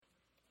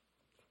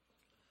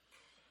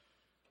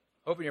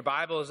Open your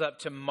Bibles up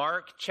to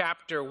Mark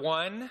chapter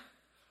 1.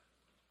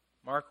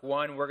 Mark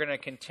 1, we're going to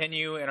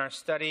continue in our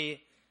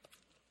study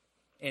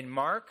in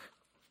Mark.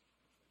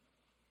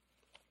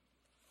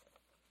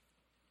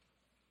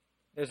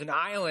 There's an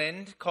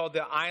island called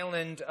the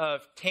island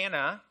of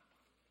Tanna,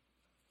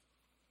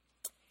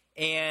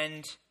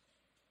 and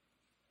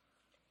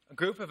a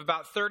group of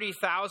about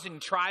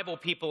 30,000 tribal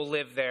people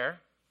live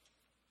there.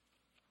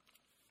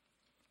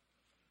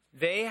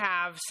 They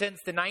have, since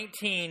the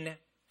 1970s,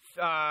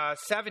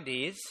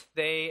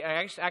 they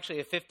actually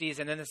the 50s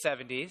and then the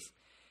 70s,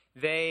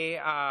 they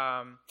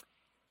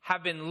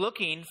have been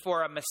looking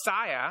for a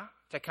Messiah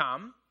to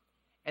come,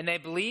 and they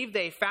believe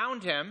they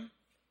found him.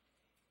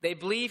 They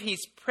believe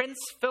he's Prince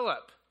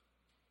Philip,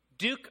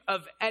 Duke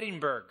of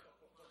Edinburgh.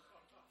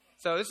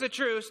 So this is a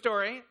true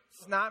story.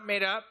 It's not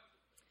made up.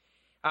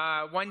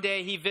 One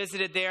day he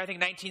visited there, I think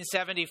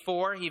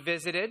 1974 he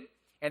visited,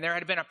 and there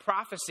had been a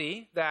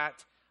prophecy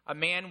that a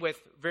man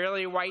with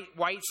really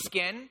white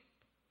skin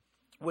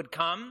would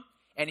come,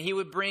 and he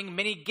would bring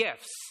many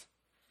gifts.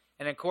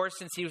 And of course,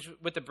 since he was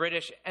with the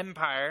British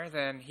Empire,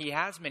 then he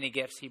has many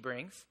gifts he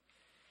brings.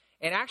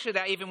 And actually,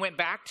 that even went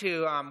back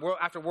to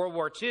after World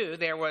War II.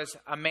 There was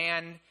a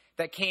man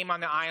that came on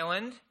the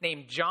island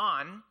named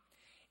John,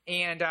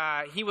 and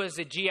he was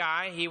a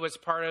GI. He was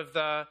part of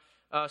the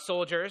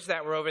soldiers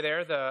that were over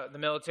there, the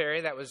military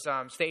that was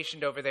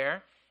stationed over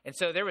there. And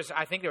so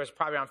I think there was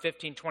probably around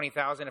 15,000,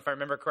 20,000, if I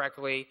remember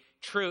correctly,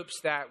 troops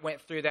that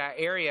went through that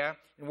area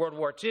in World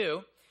War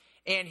II.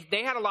 And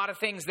they had a lot of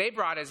things they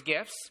brought as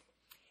gifts.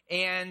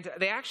 And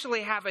they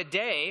actually have a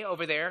day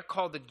over there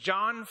called the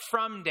John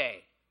Frum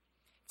Day.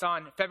 It's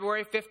on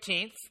February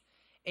 15th.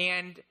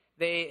 And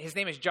his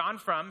name is John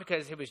Frum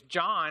because it was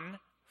John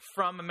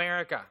from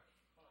America.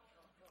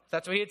 So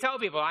that's what he'd tell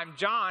people. I'm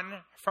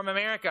John from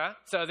America.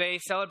 So they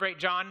celebrate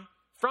John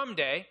Frum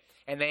Day.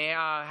 And they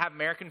have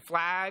American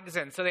flags.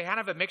 And so they kind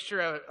of have a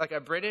mixture of like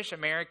a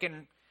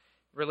British-American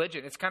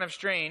religion. It's kind of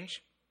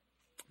strange.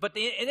 But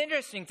the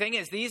interesting thing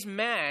is these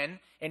men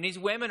and these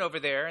women over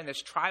there in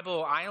this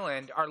tribal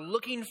island are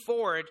looking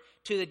forward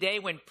to the day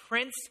when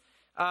Prince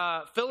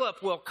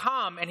Philip will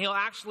come and he'll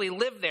actually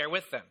live there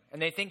with them.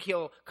 And they think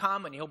he'll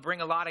come and he'll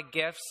bring a lot of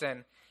gifts.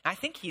 And I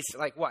think he's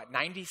like,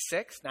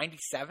 96,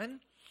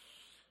 97?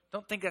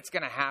 Don't think that's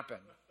going to happen.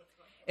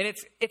 And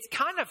it's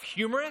kind of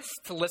humorous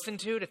to listen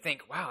to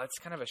think, wow, it's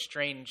kind of a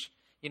strange,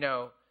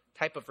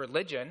 type of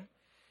religion.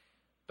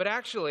 But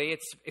actually,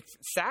 it's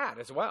sad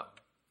as well.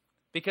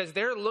 Because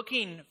they're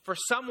looking for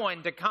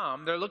someone to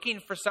come. They're looking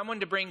for someone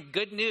to bring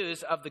good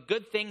news of the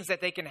good things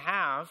that they can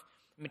have,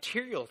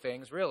 material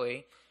things,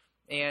 really.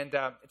 And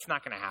it's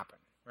not going to happen,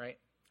 right?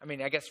 I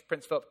mean, I guess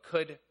Prince Philip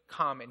could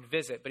come and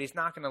visit, but he's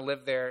not going to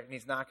live there, and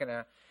he's not going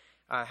to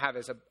have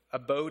his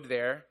abode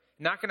there.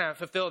 Not going to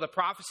fulfill the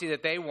prophecy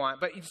that they want.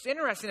 But it's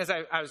interesting as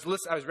I was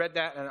read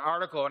that in an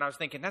article, and I was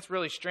thinking, that's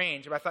really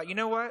strange. But I thought, you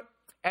know what?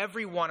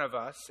 Every one of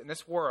us in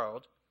this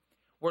world,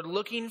 we're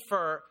looking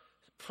for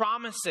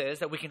promises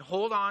that we can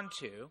hold on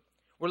to.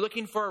 We're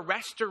looking for a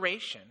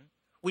restoration.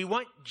 We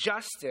want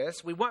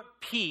justice. We want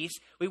peace.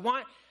 We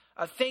want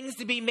things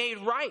to be made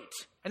right.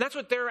 And that's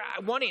what they're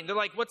wanting. They're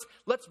like,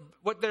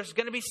 there's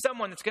going to be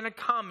someone that's going to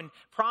come and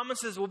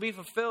promises will be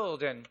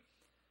fulfilled. And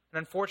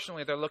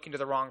unfortunately, they're looking to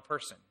the wrong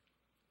person.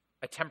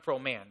 A temporal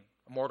man,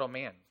 a mortal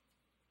man.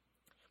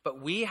 But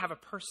we have a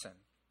person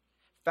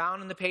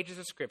found in the pages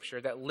of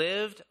Scripture that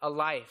lived a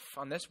life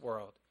on this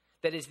world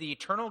that is the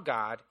eternal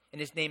God,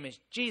 and his name is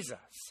Jesus.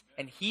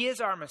 And he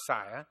is our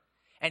Messiah,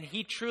 and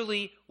he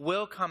truly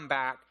will come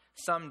back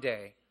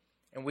someday.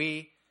 And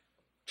we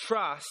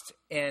trust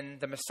in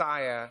the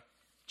Messiah,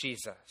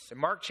 Jesus. In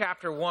Mark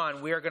chapter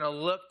 1, we are going to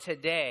look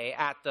today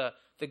at the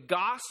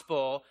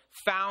gospel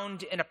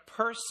found in a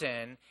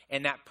person,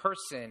 and that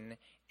person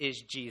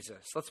is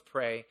Jesus. Let's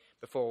pray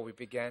before we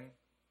begin.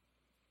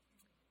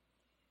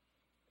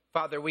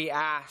 Father, we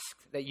ask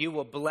that you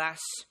will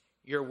bless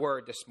your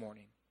word this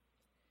morning.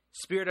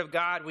 Spirit of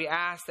God, we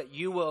ask that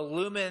you will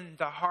illumine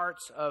the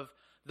hearts of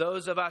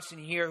those of us in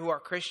here who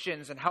are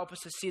Christians and help us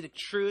to see the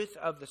truth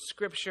of the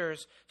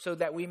Scriptures so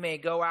that we may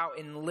go out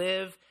and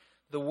live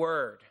the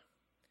word.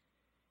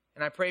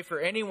 And I pray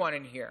for anyone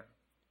in here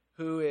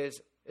who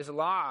is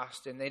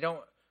lost and they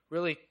don't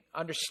really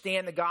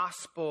understand the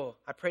gospel.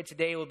 I pray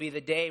today will be the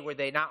day where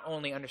they not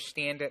only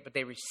understand it, but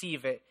they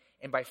receive it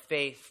and by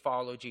faith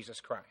follow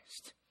Jesus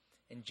Christ.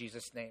 In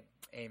Jesus' name,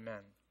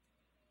 amen.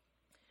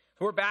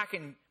 We're back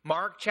in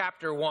Mark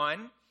chapter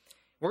 1.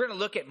 We're going to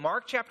look at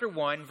Mark chapter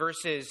 1,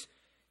 verses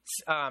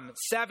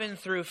 7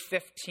 through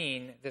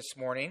 15 this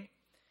morning.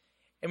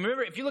 And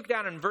remember, if you look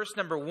down in verse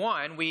number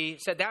 1, we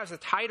said that was the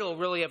title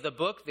really of the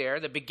book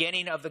there, the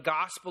beginning of the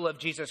gospel of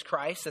Jesus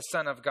Christ, the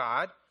Son of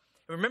God.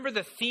 Remember,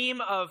 the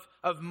theme of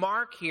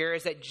Mark here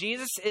is that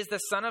Jesus is the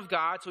Son of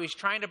God, so he's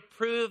trying to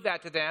prove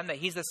that to them, that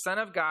he's the Son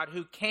of God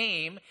who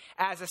came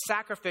as a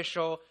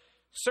sacrificial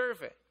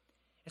servant.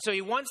 And so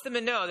he wants them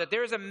to know that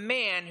there's a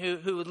man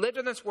who lived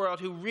in this world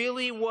who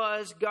really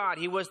was God.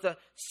 He was the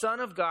Son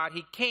of God.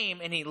 He came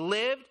and he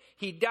lived,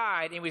 he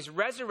died, and he was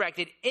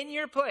resurrected in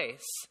your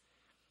place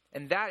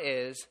and that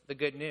is the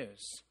good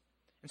news.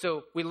 And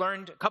so we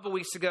learned a couple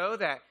weeks ago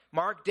that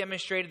Mark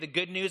demonstrated the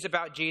good news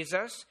about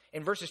Jesus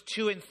in verses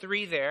 2 and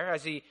 3 there,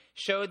 as he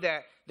showed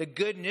that the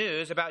good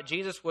news about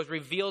Jesus was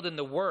revealed in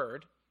the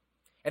Word.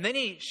 And then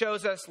he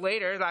shows us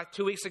later,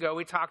 2 weeks ago,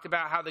 we talked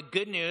about how the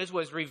good news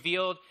was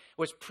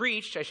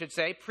preached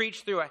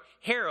through a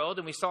herald.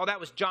 And we saw that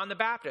was John the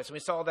Baptist. And we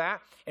saw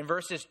that in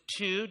verses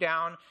 2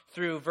 down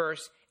through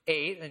verse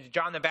 8. And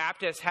John the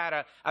Baptist had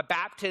a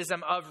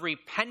baptism of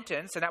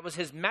repentance. And that was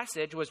his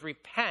message, was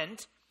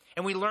repent.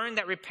 And we learned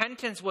that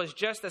repentance was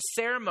just a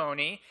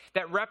ceremony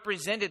that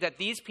represented that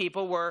these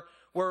people were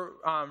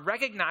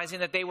recognizing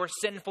that they were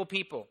sinful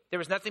people. There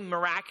was nothing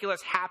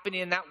miraculous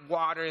happening in that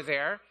water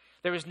there.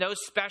 There was no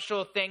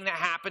special thing that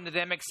happened to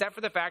them except for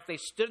the fact they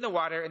stood in the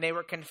water and they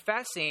were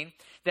confessing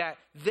that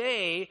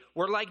they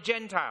were like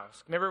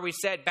Gentiles. Remember, we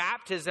said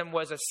baptism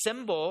was a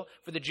symbol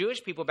for the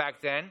Jewish people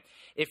back then.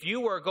 If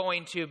you were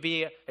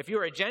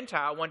a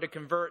Gentile, wanted to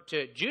convert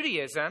to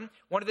Judaism,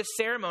 one of the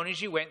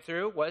ceremonies you went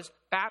through was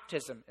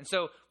baptism. And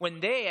so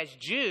when they, as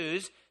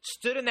Jews,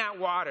 stood in that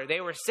water,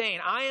 they were saying,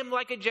 I am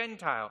like a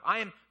Gentile. I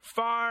am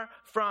far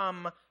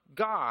from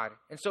God.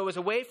 And so it was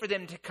a way for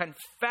them to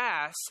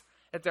confess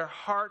that their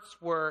hearts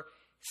were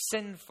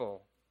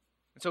sinful.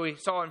 And so we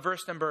saw in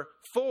verse number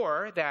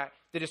 4 that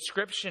the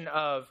description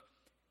of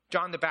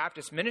John the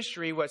Baptist's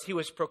ministry was he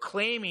was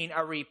proclaiming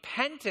a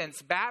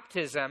repentance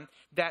baptism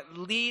that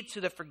leads to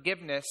the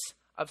forgiveness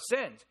of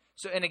sins.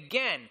 So, and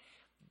again,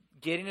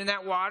 getting in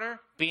that water,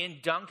 being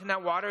dunked in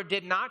that water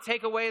did not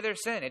take away their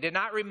sin. It did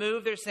not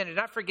remove their sin. It did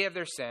not forgive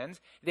their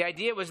sins. The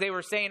idea was they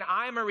were saying,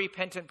 I'm a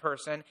repentant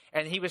person.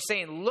 And he was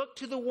saying, look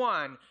to the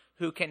one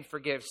who can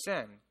forgive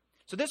sin.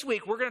 So this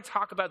week, we're going to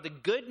talk about the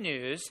good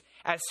news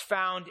as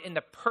found in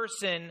the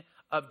person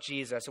of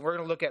Jesus. And we're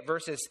going to look at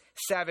verses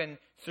 7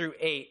 through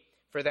 8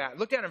 for that.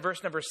 Look down in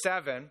verse number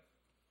 7.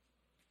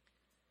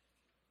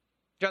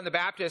 John the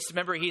Baptist,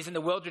 remember, he's in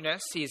the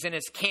wilderness. He's in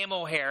his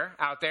camel hair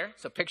out there.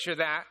 So picture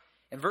that.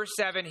 In verse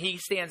 7, he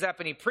stands up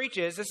and he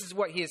preaches. This is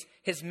what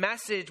his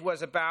message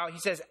was about. He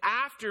says,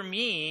 after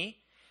me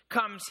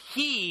comes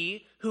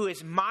he who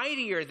is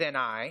mightier than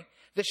I,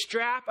 the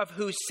strap of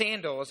whose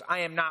sandals I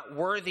am not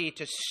worthy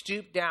to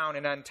stoop down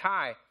and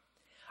untie.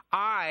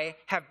 I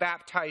have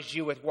baptized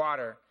you with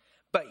water,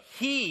 but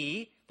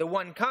he, the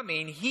one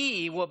coming,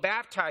 he will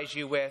baptize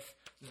you with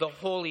the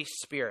Holy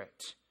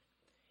Spirit.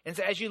 And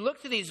so as you look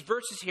through these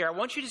verses here, I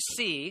want you to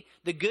see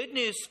the good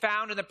news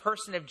found in the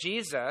person of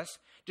Jesus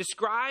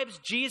describes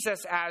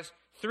Jesus as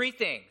three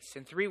things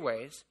in three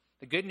ways.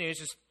 The good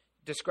news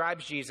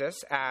describes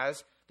Jesus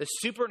as the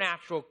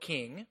supernatural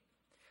king,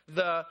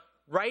 the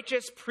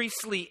righteous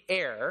priestly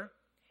heir,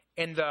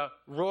 and the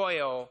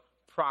royal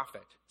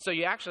prophet. So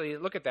you actually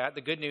look at that.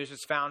 The good news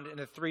is found in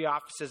the three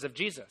offices of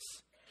Jesus.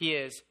 He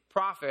is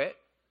prophet,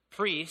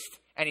 priest,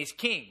 and he's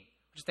king,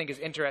 which I think is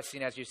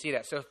interesting as you see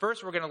that. So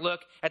first we're going to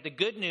look at the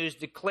good news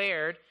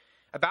declared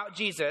about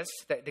Jesus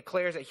that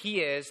declares that he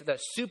is the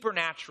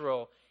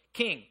supernatural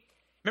king.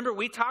 Remember,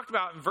 we talked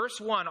about in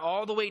verse 1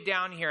 all the way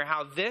down here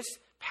how this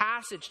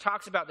passage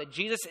talks about that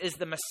Jesus is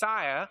the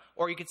Messiah,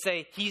 or you could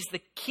say he's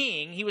the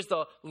king. He was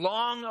the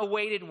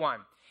long-awaited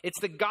one. It's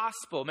the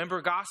gospel.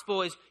 Remember,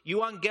 gospel is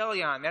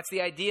euangelion. That's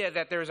the idea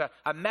that there's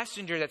a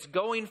messenger that's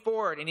going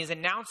forward, and he's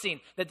announcing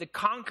that the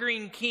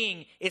conquering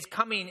king is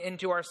coming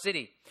into our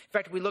city. In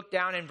fact, we looked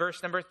down in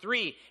verse number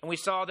 3, and we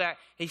saw that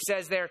he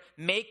says there,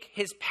 make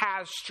his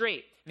paths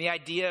straight. And the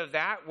idea of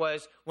that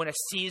was when a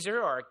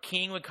Caesar or a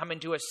king would come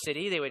into a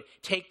city, they would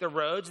take the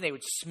roads and they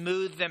would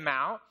smooth them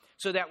out,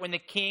 so that when the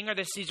king or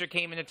the Caesar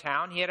came into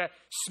town, he had a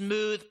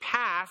smooth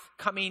path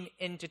coming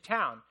into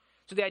town.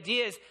 So the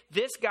idea is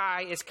this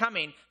guy is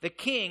coming, the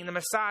king, the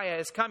Messiah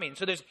is coming.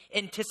 So there's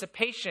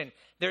anticipation,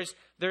 there's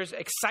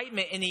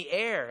excitement in the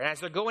air. And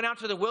as they're going out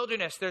to the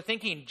wilderness, they're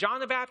thinking,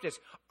 John the Baptist,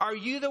 are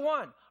you the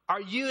one?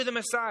 Are you the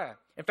Messiah?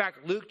 In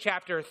fact, Luke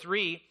chapter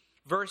 3,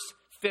 verse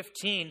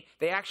 15,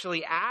 they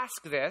actually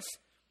ask this.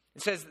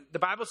 It says, the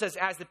Bible says,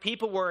 as the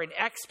people were in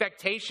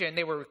expectation,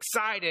 they were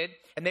excited,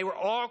 and they were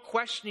all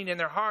questioning in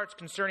their hearts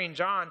concerning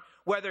John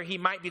whether he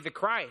might be the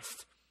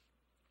Christ.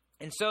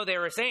 And so they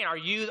were saying, are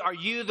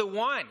you the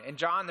one? And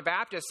John the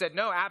Baptist said,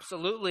 no,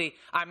 absolutely,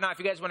 I'm not. If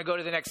you guys want to go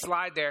to the next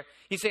slide there,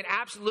 he's saying,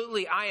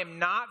 absolutely, I am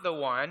not the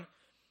one.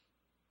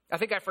 I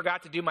think I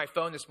forgot to do my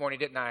phone this morning,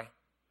 didn't I?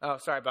 Oh,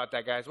 sorry about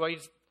that, guys. Well,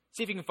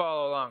 see if you can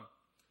follow along.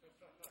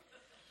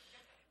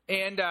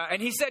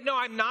 And he said, no,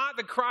 I'm not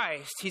the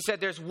Christ. He said,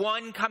 there's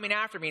one coming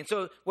after me. And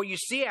so what you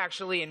see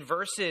actually in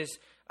verses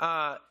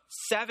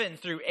 7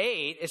 through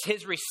 8 is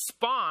his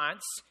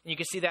response. And you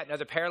can see that in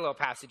other parallel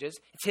passages.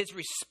 It's his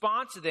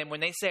response to them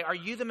when they say, are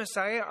you the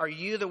Messiah? Are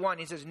you the one?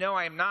 He says, no,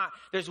 I am not.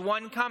 There's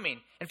one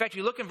coming. In fact,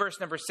 you look in verse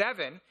number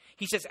 7,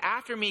 he says,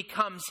 after me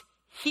comes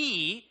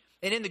he.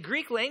 And in the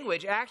Greek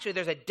language, actually,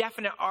 there's a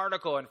definite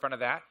article in front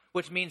of that,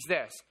 which means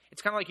this.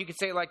 It's kind of like you could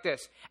say it like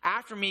this.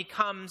 After me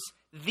comes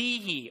the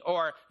he,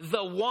 or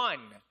the one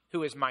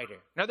who is mightier.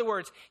 In other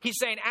words, he's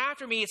saying,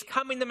 after me is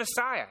coming the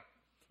Messiah.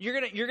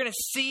 You're gonna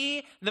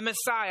see the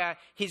Messiah.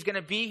 He's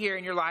gonna be here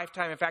in your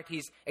lifetime. In fact,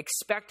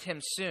 expect him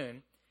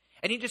soon.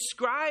 And he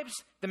describes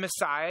the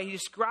Messiah, he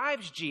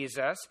describes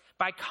Jesus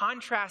by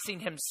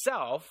contrasting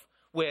himself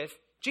with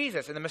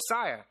Jesus and the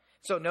Messiah.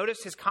 So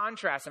notice his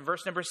contrast in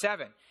verse number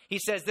 7. He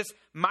says, this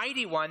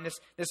mighty one,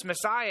 this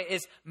Messiah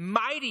is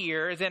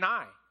mightier than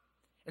I.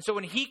 And so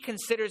when he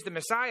considers the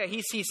Messiah,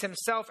 he sees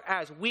himself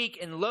as weak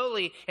and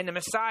lowly and the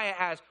Messiah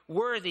as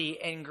worthy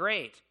and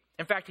great.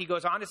 In fact, he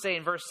goes on to say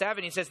in verse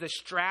 7, he says, the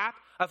strap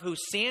of whose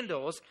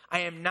sandals I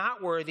am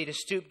not worthy to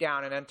stoop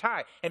down and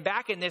untie. And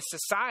back in this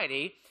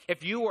society,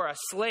 if you were a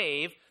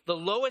slave, the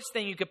lowest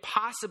thing you could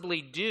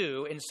possibly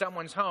do in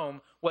someone's home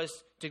was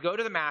to go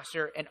to the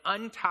master and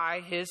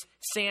untie his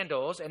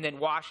sandals and then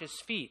wash his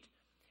feet.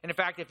 And in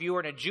fact, if you were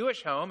in a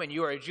Jewish home and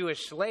you were a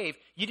Jewish slave,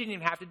 you didn't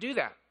even have to do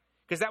that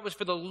because that was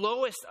for the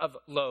lowest of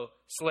low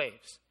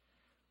slaves.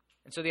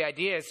 And so the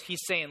idea is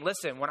he's saying,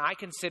 listen, when I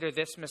consider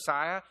this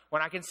Messiah,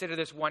 when I consider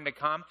this one to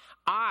come,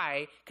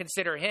 I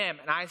consider him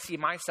and I see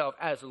myself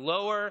as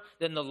lower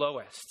than the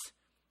lowest.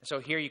 And so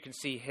here you can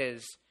see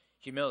his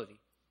humility.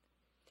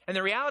 And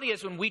the reality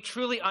is when we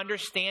truly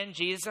understand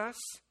Jesus,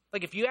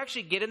 like if you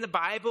actually get in the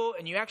Bible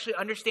and you actually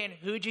understand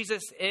who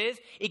Jesus is,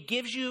 it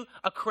gives you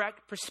a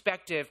correct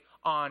perspective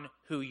on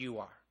who you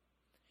are.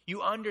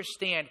 You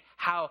understand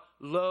how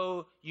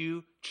low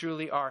you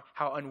truly are,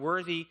 how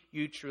unworthy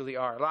you truly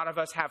are. A lot of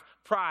us have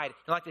pride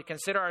and like to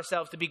consider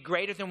ourselves to be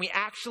greater than we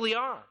actually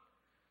are.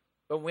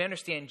 But when we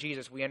understand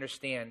Jesus, we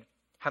understand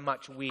how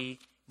much we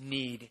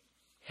need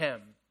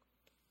him.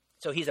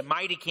 So he's a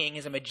mighty king,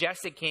 he's a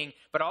majestic king,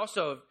 but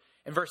also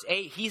in verse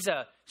 8, he's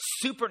a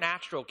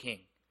supernatural king.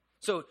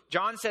 So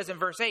John says in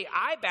verse 8,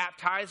 I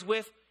baptize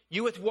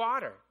you with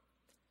water.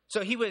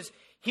 So he was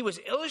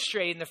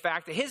illustrating the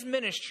fact that his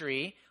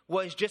ministry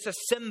was just a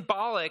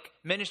symbolic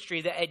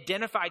ministry that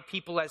identified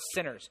people as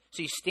sinners.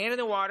 So you stand in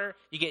the water,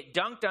 you get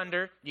dunked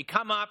under, you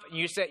come up, and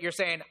you're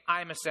saying,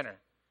 I'm a sinner.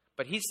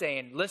 But he's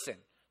saying, listen,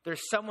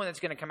 there's someone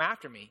that's going to come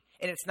after me.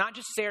 And it's not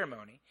just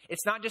ceremony.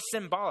 It's not just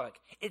symbolic.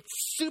 It's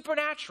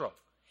supernatural.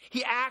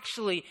 He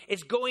actually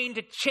is going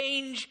to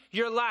change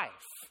your life.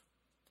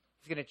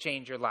 He's going to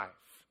change your life.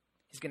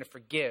 He's going to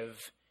forgive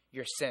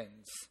your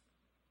sins.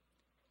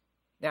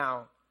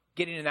 Now,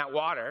 getting in that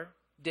water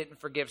didn't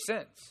forgive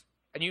sins.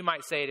 And you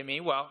might say to me,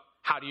 well,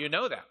 how do you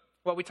know that?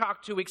 Well, we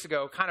talked 2 weeks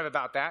ago kind of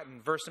about that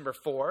in verse number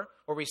 4,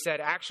 where we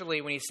said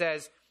actually when he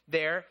says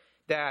there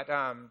that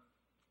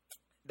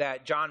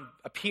John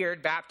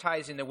appeared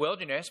baptized in the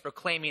wilderness,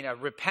 proclaiming a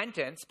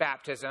repentance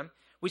baptism,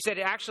 we said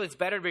actually it's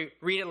better to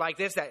read it like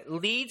this, that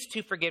leads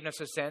to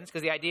forgiveness of sins,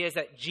 because the idea is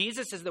that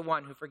Jesus is the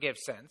one who forgives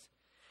sins.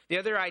 The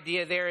other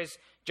idea there is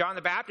John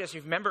the Baptist.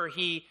 You remember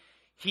he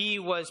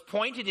was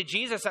pointed to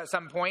Jesus at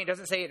some point. It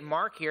doesn't say it in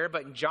Mark here,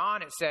 but in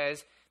John it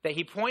says that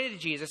he pointed to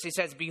Jesus. He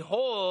says,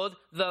 behold,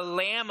 the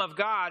Lamb of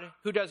God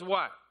who does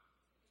what?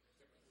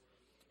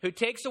 Who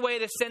takes away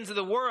the sins of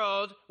the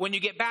world when you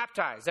get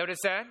baptized. Is that what it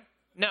said?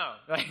 No.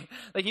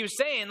 Like he was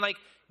saying, like,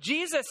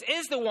 Jesus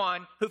is the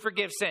one who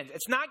forgives sins.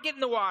 It's not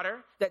getting the water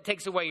that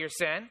takes away your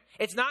sin.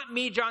 It's not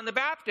me, John the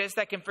Baptist,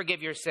 that can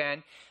forgive your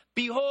sin.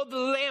 Behold, the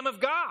Lamb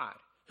of God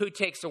who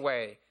takes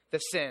away the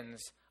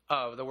sins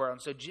of the world.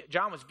 And so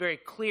John was very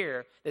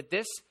clear that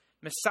this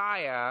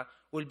Messiah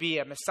would be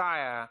a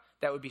Messiah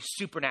that would be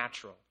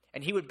supernatural.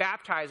 And he would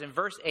baptize, in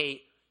verse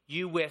 8,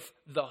 you with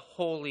the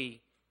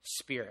Holy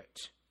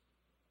Spirit.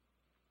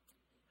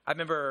 I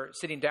remember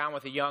sitting down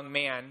with a young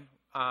man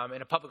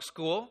in a public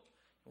school.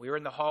 We were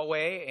in the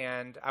hallway,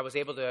 and I was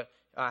able to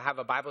have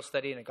a Bible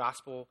study and a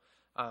gospel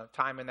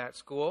time in that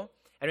school.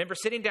 I remember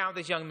sitting down with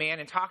this young man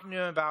and talking to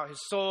him about his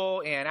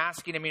soul and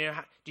asking him,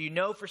 do you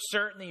know for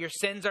certain that your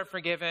sins are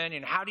forgiven?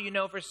 And how do you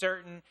know for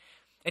certain?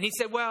 And he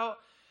said, well,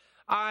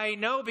 I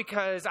know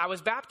because I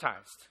was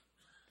baptized.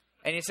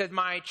 And he said,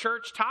 my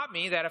church taught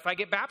me that if I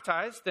get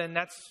baptized, then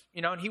that's,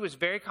 and he was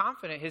very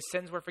confident his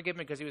sins were forgiven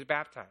because he was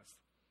baptized.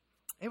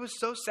 It was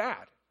so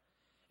sad.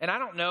 And I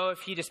don't know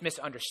if he just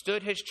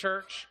misunderstood his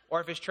church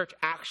or if his church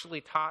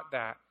actually taught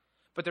that.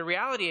 But the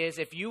reality is,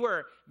 if you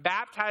were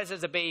baptized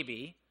as a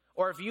baby,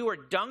 or if you were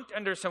dunked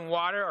under some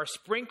water or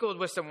sprinkled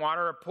with some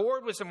water or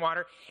poured with some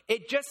water,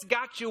 it just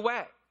got you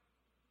wet.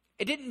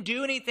 It didn't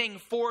do anything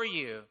for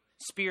you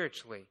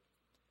spiritually.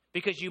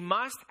 Because you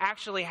must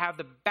actually have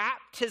the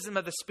baptism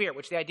of the Spirit,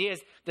 which the idea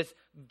is that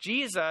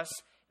Jesus'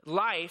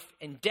 life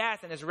and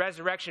death and his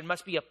resurrection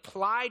must be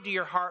applied to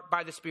your heart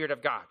by the Spirit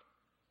of God.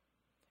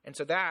 And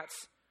so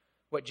that's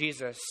what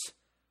Jesus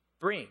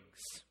brings.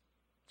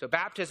 So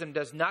baptism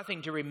does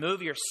nothing to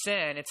remove your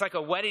sin. It's like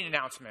a wedding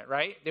announcement,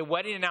 right? The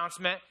wedding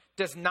announcement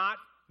does not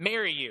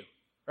marry you,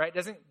 right?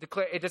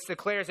 It just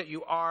declares that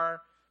you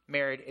are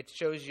married. It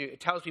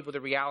tells people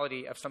the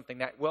reality of something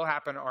that will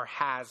happen or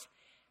has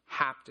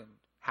happened.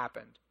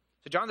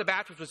 So John the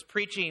Baptist was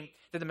preaching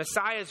that the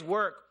Messiah's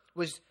work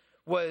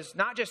was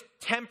not just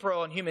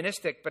temporal and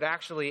humanistic, but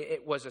actually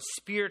it was a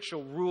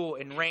spiritual rule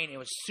and reign. It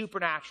was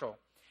supernatural.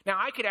 Now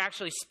I could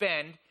actually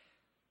spend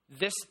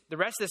the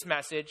rest of this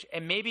message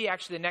and maybe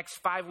actually the next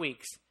 5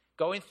 weeks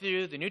going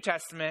through the New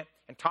Testament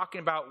and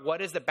talking about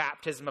what is the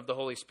baptism of the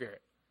Holy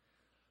Spirit.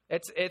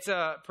 It's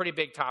a pretty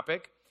big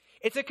topic.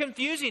 It's a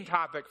confusing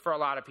topic for a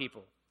lot of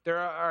people. There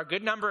are a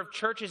good number of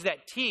churches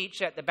that teach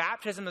that the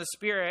baptism of the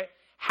Spirit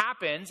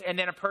happens and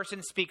then a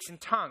person speaks in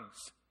tongues.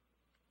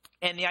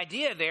 And the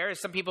idea there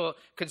is some people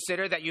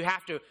consider that you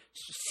have to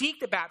seek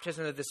the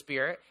baptism of the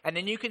Spirit and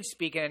then you can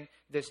speak in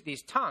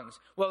these tongues.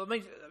 Well,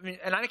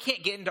 and I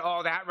can't get into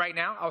all that right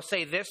now. I'll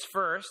say this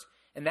first,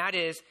 and that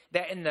is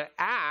that in the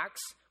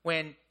Acts,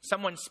 when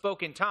someone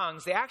spoke in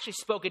tongues, they actually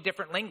spoke a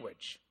different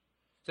language.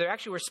 So they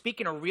actually were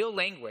speaking a real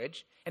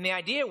language. And the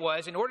idea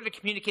was, in order to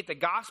communicate the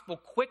gospel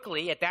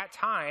quickly at that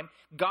time,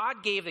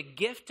 God gave a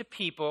gift to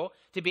people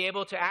to be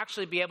able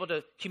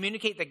to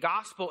communicate the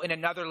gospel in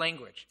another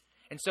language.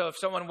 And so if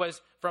someone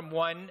was from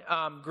one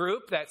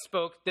group that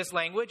spoke this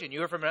language and you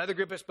were from another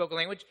group that spoke a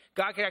language,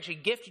 God could actually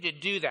gift you to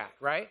do that,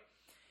 right?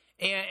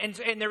 And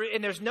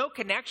there's no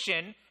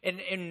connection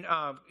in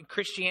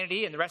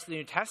Christianity and the rest of the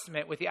New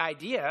Testament with the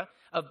idea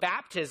of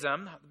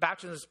baptism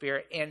of the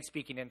Spirit, and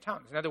speaking in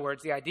tongues. In other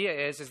words, the idea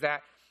is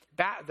that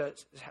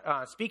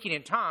speaking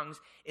in tongues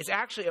is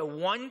actually a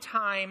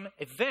one-time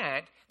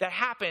event that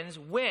happens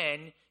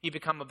when you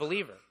become a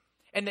believer.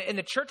 And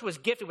the church was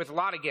gifted with a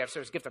lot of gifts.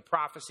 There was a gift of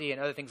prophecy and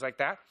other things like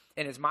that.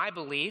 And it's my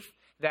belief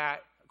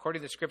that,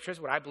 according to the Scriptures,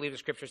 what I believe the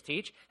Scriptures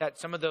teach, that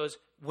some of those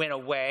went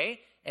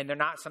away and they're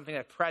not something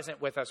that's present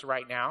with us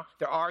right now.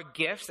 There are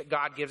gifts that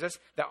God gives us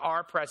that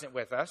are present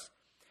with us.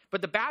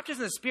 But the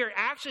baptism of the Spirit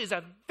actually is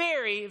a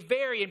very,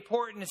 very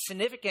important and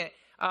significant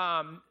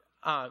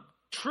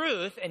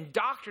truth and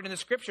doctrine in the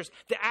Scriptures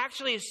that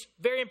actually is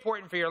very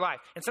important for your life.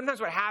 And sometimes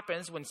what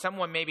happens when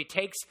someone maybe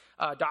takes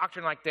a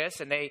doctrine like this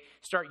and they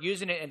start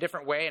using it in a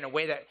different way, in a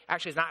way that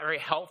actually is not very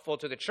helpful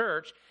to the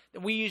church,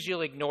 then we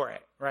usually ignore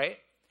it, right?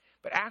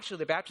 But actually,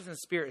 the baptism of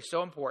the Spirit is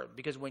so important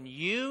because when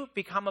you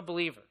become a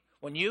believer,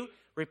 when you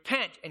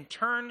repent and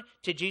turn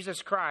to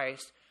Jesus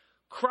Christ,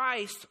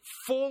 Christ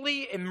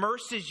fully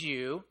immerses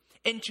you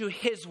into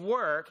his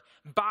work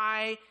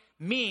by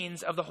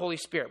means of the Holy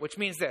Spirit, which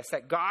means this,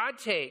 that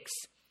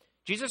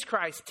Jesus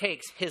Christ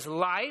takes his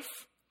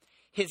life,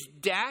 his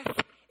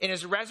death, and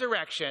his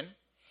resurrection,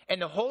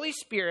 and the Holy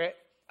Spirit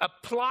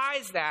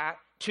applies that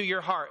to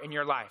your heart and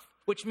your life,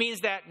 which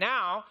means that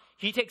now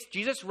he takes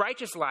Jesus'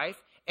 righteous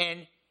life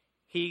and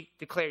he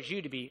declares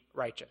you to be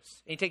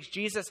righteous. And he takes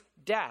Jesus'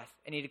 death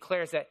and he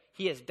declares that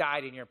he has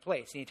died in your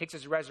place. And he takes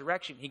his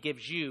resurrection, he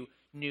gives you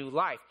new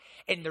life.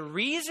 And the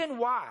reason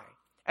why,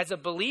 as a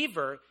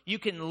believer, you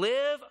can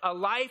live a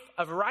life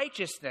of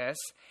righteousness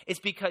is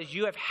because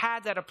you have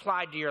had that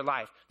applied to your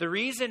life. The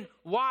reason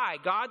why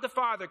God the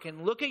Father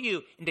can look at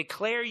you and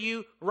declare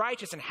you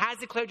righteous and has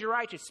declared you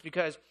righteous is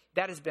because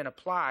that has been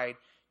applied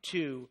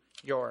to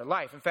your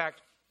life. In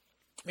fact,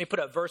 let me put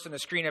a verse on the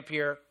screen up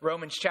here,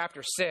 Romans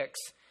chapter 6.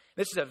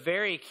 This is a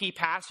very key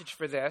passage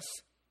for this.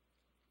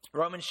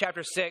 Romans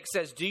chapter 6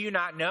 says, "Do you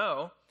not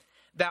know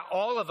that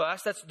all of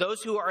us," that's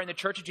those who are in the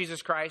Church of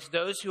Jesus Christ,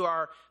 those who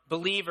are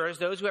believers,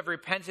 those who have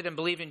repented and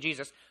believed in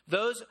Jesus,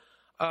 those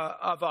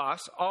of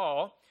us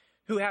all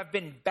who have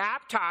been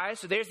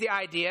baptized. So there's the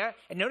idea.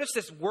 And notice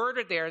this word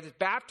right there, this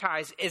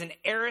baptized, is an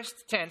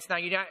aorist tense. Now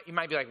you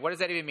might be like, what does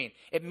that even mean?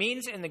 It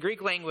means in the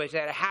Greek language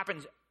that it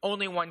happens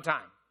only one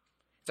time.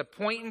 It's a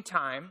point in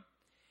time,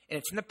 and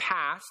it's in the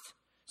past.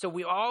 So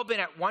we've all been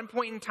at one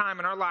point in time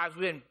in our lives,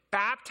 we've been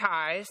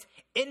baptized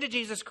into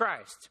Jesus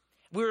Christ.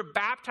 We were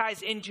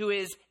baptized into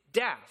his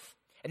death.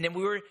 And then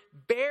we were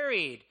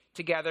buried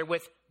together by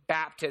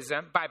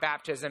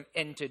baptism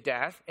into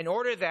death, in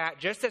order that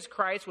just as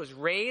Christ was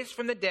raised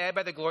from the dead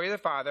by the glory of the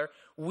Father,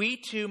 we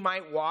too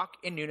might walk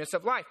in newness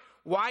of life.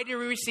 Why do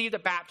we receive the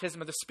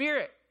baptism of the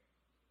Spirit?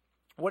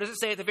 What does it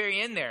say at the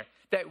very end there?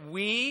 That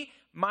we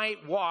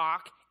might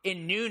walk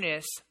in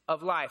newness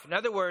of life. In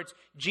other words,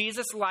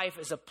 Jesus' life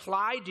is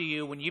applied to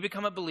you when you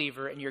become a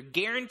believer, and you're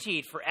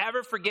guaranteed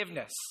forever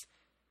forgiveness.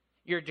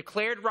 You're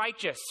declared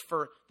righteous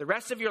for the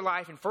rest of your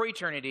life and for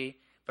eternity,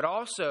 but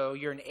also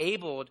you're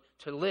enabled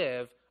to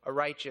live a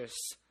righteous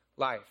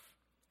life.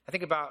 I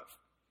think about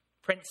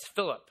Prince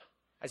Philip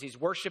as he's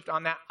worshipped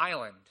on that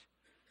island.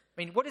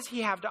 I mean, what does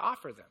he have to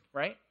offer them,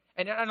 right?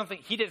 And I don't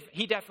think he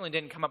definitely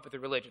didn't come up with a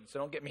religion, so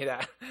don't get me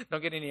that.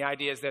 Don't get any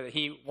ideas that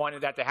he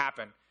wanted that to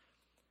happen.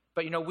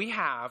 But we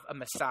have a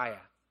Messiah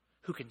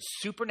who can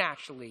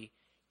supernaturally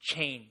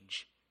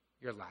change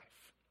your life.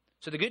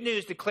 So the good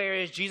news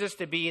declares Jesus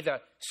to be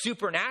the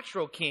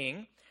supernatural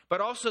king,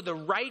 but also the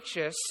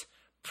righteous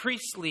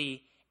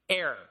priestly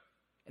heir.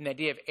 And the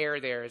idea of heir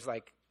there is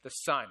like the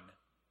son,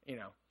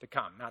 to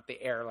come, not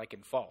the heir like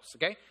in false,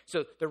 okay?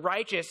 So the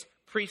righteous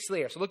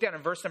priestly heir. So look down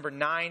in verse number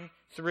 9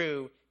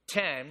 through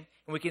 10,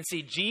 and we can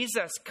see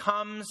Jesus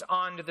comes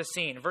onto the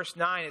scene. In verse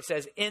 9, it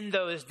says, "In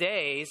those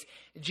days,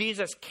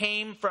 Jesus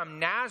came from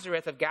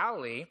Nazareth of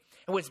Galilee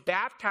and was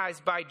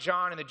baptized by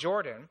John in the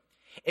Jordan.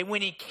 And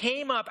when he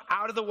came up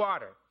out of the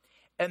water,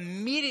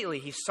 immediately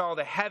he saw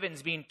the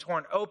heavens being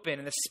torn open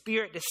and the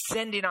Spirit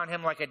descending on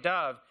him like a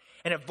dove.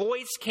 And a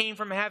voice came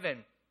from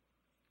heaven,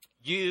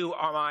 'You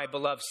are my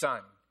beloved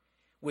Son.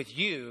 With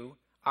you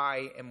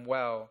I am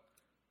well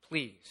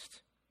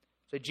pleased.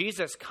 So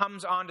Jesus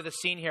comes onto the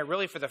scene here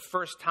really for the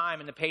first time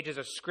in the pages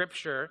of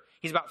Scripture.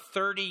 He's about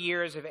 30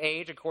 years of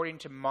age, according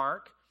to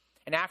Mark.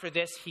 And after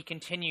this, he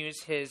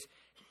continues his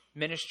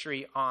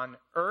ministry on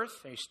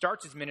earth. He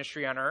starts his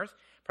ministry on earth,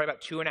 probably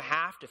about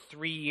 2.5 to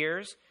 3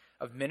 years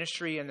of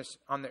ministry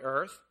on the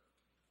earth.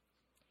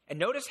 And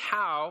notice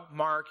how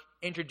Mark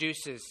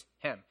introduces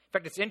him. In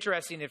fact, it's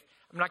interesting.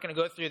 I'm not going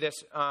to go through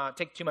this,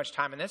 take too much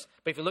time on this,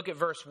 but if you look at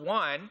verse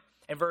 1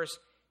 and verse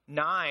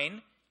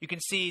 9, you can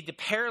see the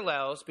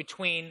parallels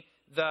between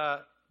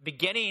the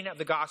beginning of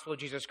the gospel of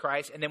Jesus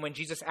Christ and then when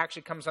Jesus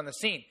actually comes on the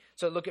scene.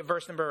 So look at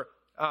verse number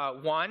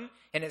 1,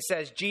 and it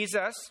says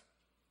Jesus,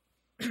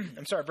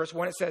 verse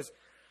 1, it says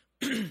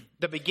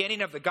the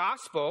beginning of the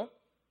gospel.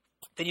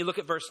 Then you look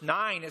at verse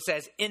 9, it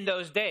says in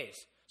those days.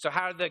 So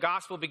how did the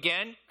gospel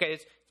begin? Okay,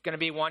 it's going to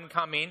be one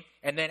coming,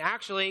 and then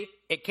actually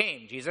it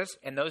came, Jesus,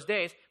 in those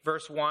days.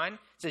 Verse 1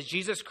 says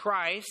Jesus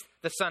Christ,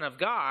 the Son of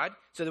God,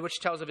 which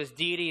tells of his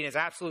deity and his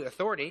absolute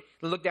authority.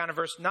 Look down at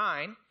verse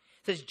 9. It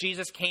says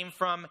Jesus came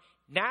from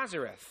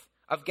Nazareth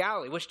of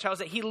Galilee, which tells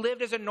that he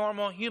lived as a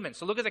normal human.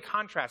 So look at the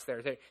contrast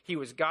there. He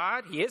was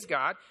God, he is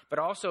God, but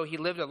also he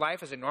lived a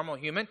life as a normal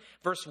human.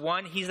 Verse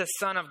 1, he's the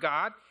Son of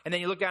God. And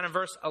then you look down in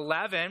verse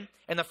 11,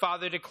 and the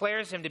Father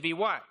declares him to be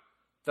what?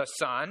 The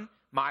Son,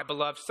 my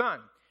beloved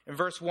Son. In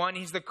verse 1,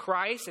 he's the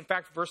Christ. In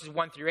fact, verses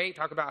 1 through 8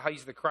 talk about how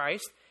he's the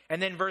Christ. And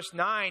then verse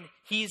 9,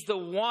 he's the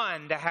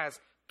one that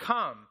has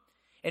come.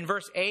 In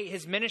verse 8,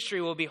 his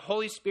ministry will be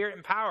Holy Spirit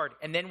empowered.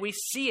 And then we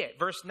see it.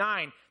 Verse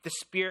 9, the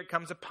Spirit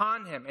comes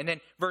upon him. And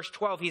then verse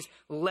 12, he's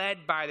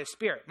led by the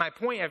Spirit. My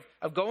point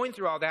of going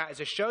through all that is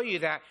to show you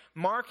that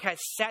Mark has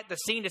set the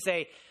scene to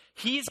say,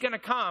 he's going to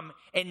come,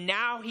 and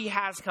now he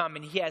has come,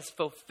 and he has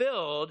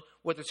fulfilled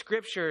what the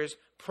Scriptures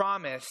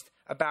promised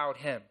about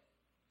him.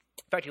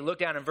 In fact, you look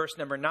down in verse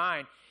number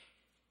 9,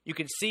 you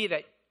can see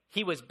that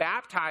he was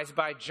baptized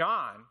by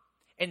John,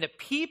 and the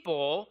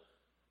people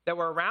that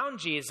were around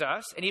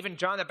Jesus, and even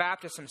John the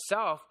Baptist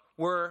himself,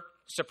 were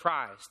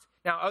surprised.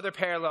 Now, other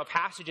parallel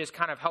passages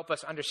kind of help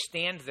us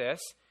understand this.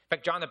 In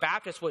fact, John the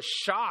Baptist was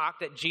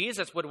shocked that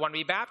Jesus would want to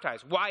be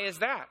baptized. Why is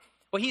that?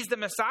 Well, he's the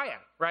Messiah,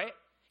 right?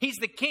 He's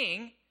the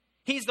King.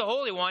 He's the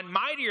Holy One,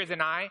 mightier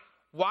than I.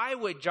 Why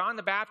would John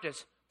the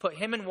Baptist put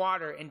him in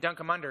water and dunk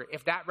him under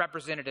if that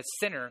represented a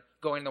sinner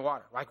going in the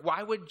water? Like,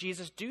 why would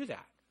Jesus do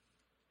that?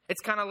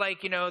 It's kind of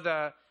like,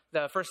 the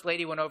First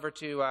Lady went over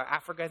to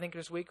Africa, I think,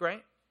 this week,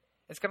 right?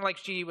 It's kind of like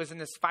she was in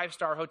this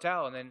 5-star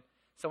hotel, and then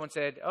someone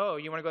said, oh,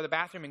 you want to go to the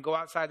bathroom, and go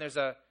outside, and there's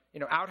a,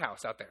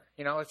 outhouse out there.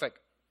 It's like,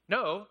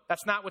 no,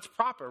 that's not what's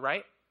proper,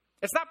 right?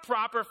 It's not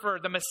proper for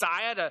the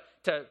Messiah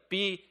to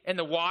be in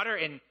the water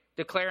and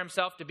declare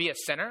himself to be a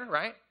sinner,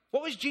 right?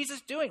 What was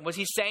Jesus doing? Was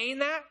he saying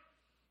that?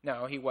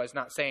 No, he was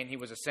not saying he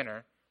was a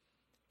sinner.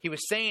 He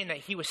was saying that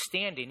he was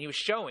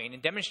showing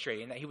and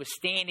demonstrating that he was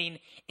standing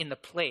in the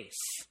place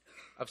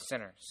of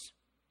sinners.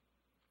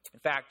 In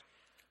fact,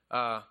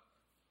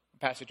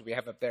 passage we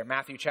have up there,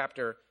 Matthew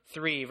chapter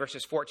 3,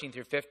 verses 14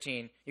 through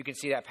 15, you can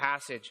see that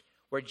passage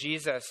where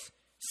Jesus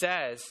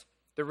says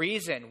the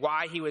reason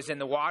why he was in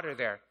the water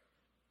there.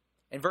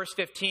 In verse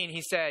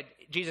 15,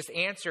 Jesus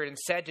answered and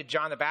said to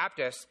John the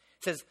Baptist,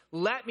 says,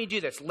 let me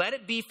do this. Let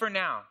it be for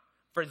now.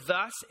 For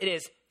thus it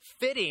is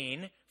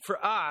fitting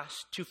for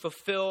us to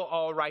fulfill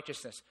all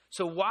righteousness.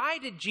 So why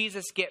did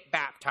Jesus get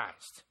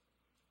baptized?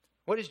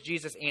 What does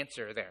Jesus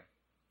answer there?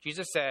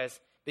 Jesus says,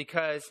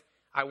 because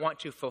I want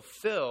to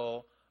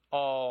fulfill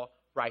all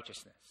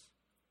righteousness.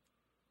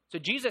 So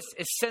Jesus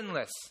is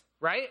sinless,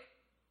 right?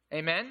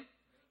 Amen?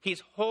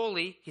 He's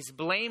holy. He's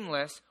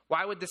blameless.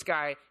 Why would this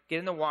guy get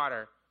in the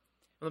water?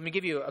 Well, let me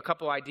give you a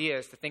couple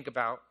ideas to think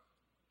about.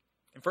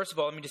 And first of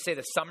all, let me just say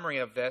the summary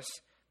of this.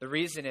 The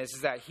reason is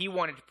that he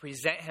wanted to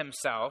present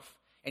himself,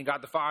 and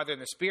God the Father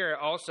and the Spirit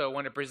also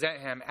wanted to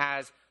present him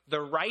as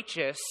the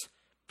righteous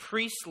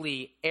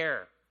priestly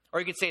heir. Or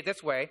you could say it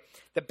this way.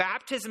 The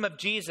baptism of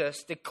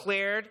Jesus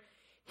declared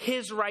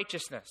his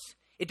righteousness.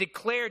 It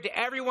declared to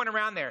everyone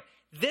around there,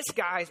 this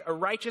guy's a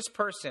righteous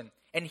person,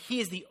 and he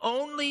is the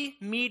only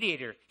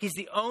mediator. He's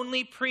the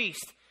only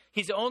priest.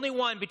 He's the only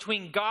one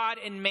between God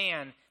and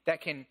man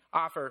that can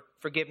offer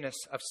forgiveness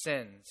of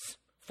sins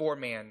for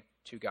man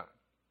to God.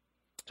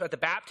 So at the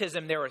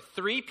baptism, there were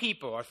three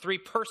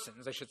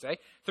persons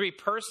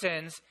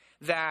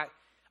that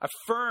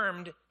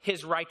affirmed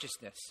his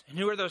righteousness. And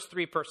who are those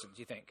three persons,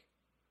 you think?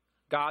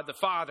 God the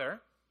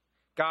Father,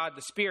 God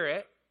the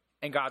Spirit,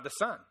 and God the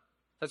Son.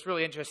 That's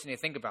really interesting to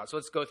think about. So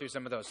let's go through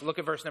some of those. So look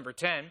at verse number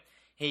 10.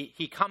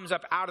 He comes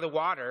up out of the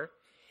water,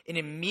 and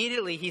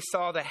immediately he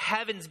saw the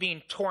heavens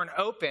being torn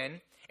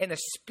open and the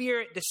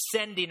Spirit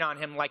descending on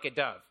him like a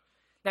dove.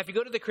 Now, if you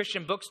go to the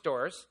Christian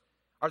bookstores,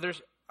 are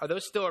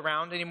those still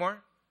around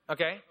anymore?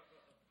 Okay.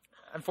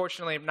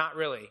 Unfortunately, not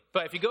really.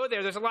 But if you go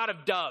there's a lot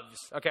of doves,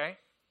 okay?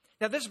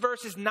 Now, this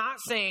verse is not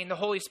saying the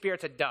Holy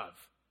Spirit's a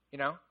dove,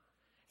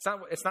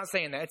 It's not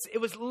saying that. It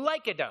was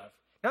like a dove.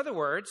 In other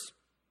words,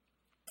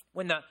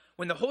 when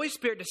the Holy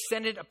Spirit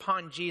descended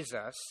upon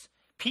Jesus,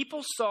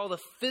 people saw the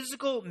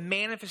physical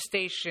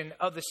manifestation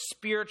of the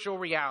spiritual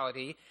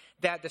reality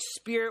that the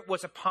Spirit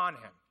was upon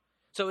him.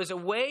 So it was a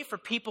way for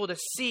people to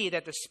see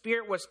that the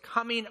Spirit was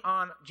coming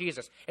on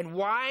Jesus. And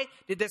why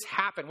did this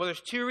happen? Well,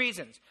 there's two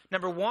reasons.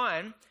 Number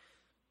one,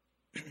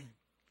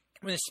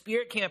 when the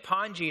Spirit came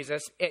upon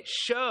Jesus, it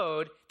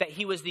showed that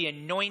he was the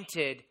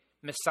anointed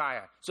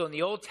Messiah. So in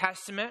the Old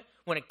Testament,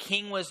 when a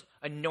king was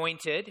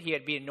anointed, he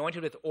had to be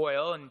anointed with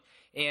oil,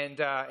 and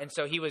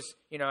so he was,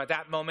 at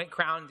that moment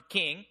crowned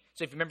king.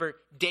 So if you remember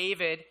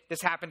David,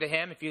 this happened to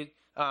him. If you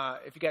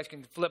guys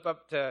can flip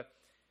up to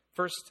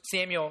 1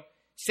 Samuel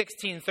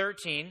 16:13,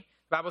 the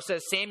Bible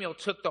says Samuel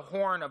took the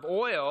horn of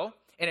oil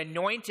and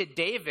anointed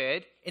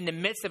David in the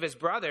midst of his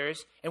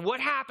brothers. And what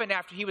happened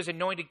after he was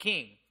anointed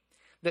king?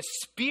 The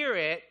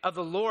Spirit of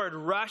the Lord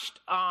rushed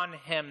on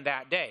him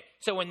that day.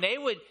 So when they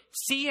would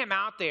see him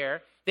out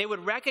there, they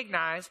would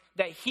recognize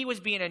that he was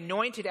being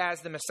anointed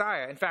as the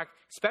Messiah. In fact,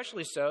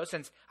 especially so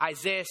since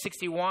Isaiah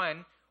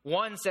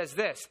 61:1 says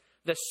this,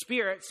 the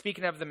Spirit,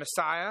 speaking of the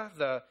Messiah,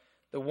 the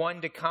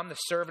one to come, the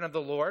servant of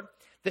the Lord,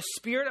 the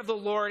Spirit of the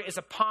Lord is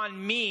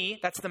upon me,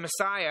 that's the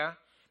Messiah,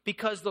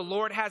 because the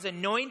Lord has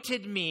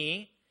anointed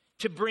me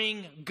to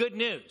bring good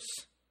news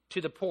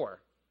to the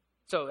poor.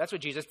 So that's what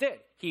Jesus did.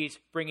 He's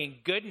bringing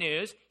good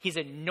news. He's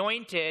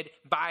anointed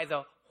by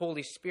the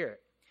Holy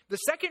Spirit. The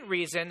second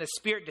reason the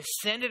Spirit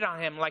descended on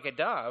him like a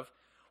dove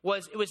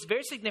was it was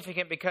very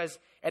significant because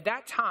at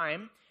that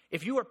time,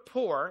 if you were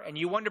poor and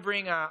you wanted to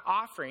bring an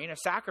offering, a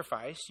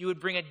sacrifice, you would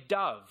bring a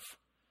dove.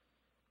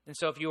 And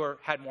so if you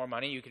had more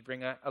money, you could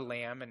bring a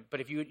lamb. But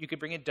if you could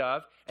bring a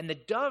dove, and the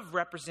dove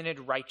represented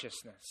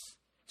righteousness.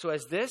 So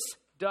as this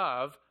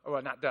dove,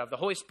 or not dove, the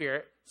Holy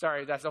Spirit,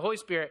 that's the Holy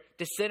Spirit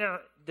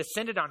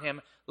descended on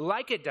him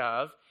like a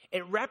dove,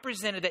 it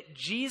represented that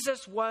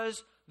Jesus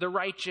was the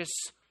righteous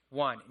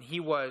one, and he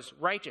was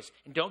righteous.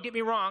 And don't get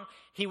me wrong,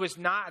 he did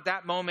not at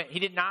that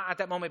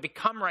moment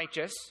become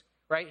righteous,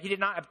 right? He did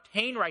not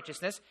obtain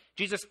righteousness.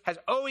 Jesus has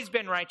always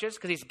been righteous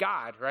because he's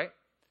God, right?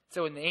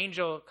 So when the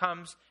angel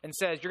comes and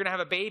says, you're going to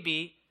have a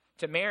baby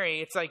to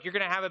Mary, it's like you're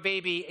going to have a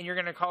baby and you're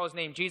going to call his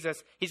name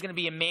Jesus. He's going to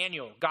be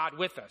Emmanuel, God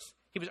with us.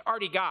 He was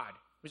already God.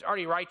 He was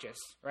already righteous,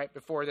 right,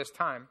 before this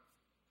time.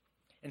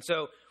 And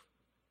so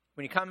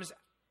when he comes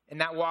in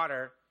that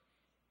water,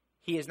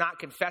 he is not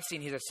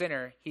confessing he's a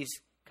sinner. He's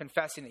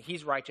confessing that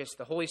he's righteous.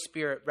 The Holy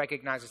Spirit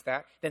recognizes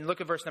that. Then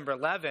look at verse number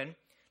 11.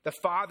 The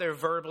Father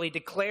verbally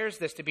declares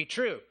this to be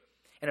true.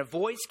 And a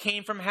voice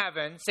came from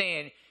heaven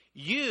saying,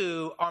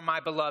 you are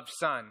my beloved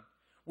Son.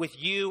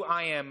 With you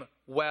I am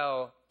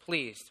well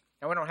pleased.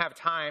 Now, we don't have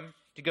time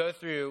to go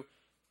through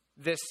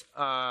this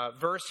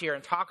verse here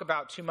and talk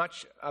about too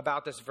much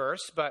about this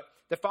verse, but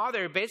the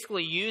Father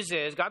basically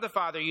God the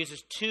Father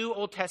uses two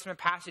Old Testament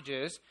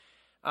passages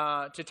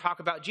to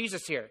talk about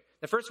Jesus here.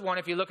 The first one,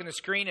 if you look on the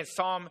screen, is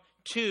Psalm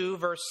 2,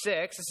 verse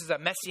 6. This is a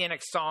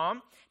messianic psalm.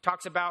 It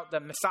talks about the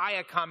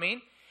Messiah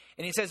coming.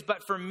 And he says,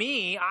 but for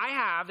me,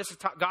 this is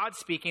God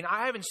speaking,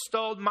 I have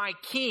installed my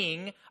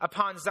king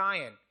upon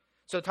Zion.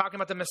 So talking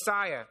about the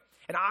Messiah.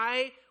 And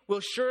I will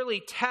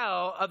surely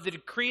tell of the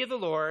decree of the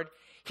Lord.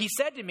 He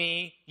said to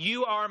me,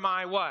 you are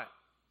my what?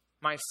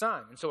 My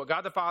son. And so what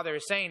God the Father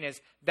is saying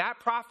is that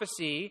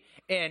prophecy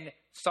in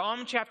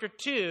Psalm chapter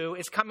 2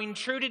 is coming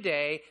true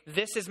today.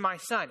 This is my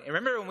son. And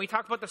remember, when we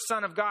talk about the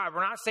Son of God,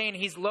 we're not saying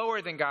he's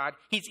lower than God.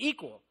 He's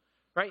equal,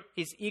 right?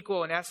 He's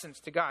equal in essence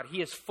to God.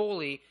 He is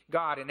fully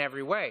God in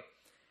every way.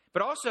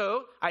 But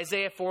also,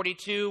 Isaiah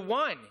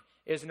 42:1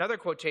 is another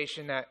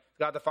quotation that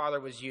God the Father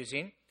was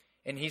using.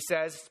 And he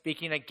says,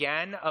 speaking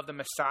again of the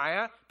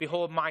Messiah,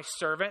 behold my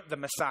servant, the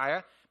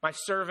Messiah, my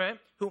servant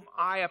whom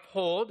I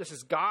uphold. This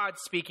is God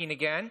speaking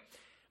again.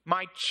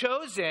 My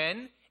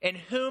chosen in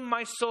whom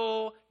my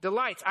soul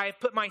delights. I have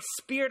put my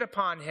spirit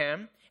upon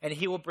him, and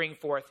he will bring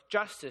forth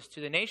justice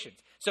to the nations.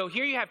 So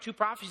here you have two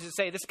prophecies that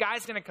say this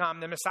guy's going to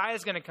come, the Messiah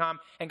is going to come,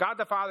 and God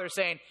the Father is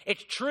saying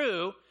it's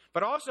true,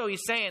 but also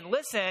he's saying,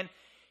 listen,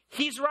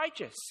 he's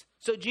righteous.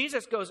 So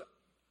Jesus comes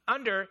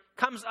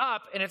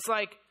up, and it's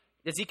like,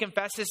 does he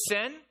confess his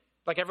sin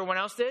like everyone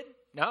else did?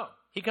 No.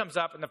 He comes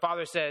up, and the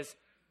Father says,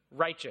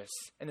 righteous.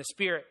 And the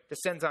Spirit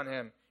descends on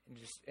him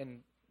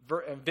and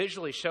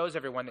visually shows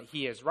everyone that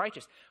he is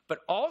righteous.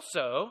 But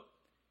also,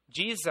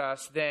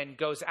 Jesus then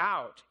goes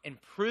out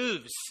and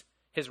proves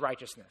his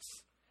righteousness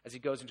as he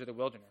goes into the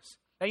wilderness.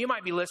 Now, you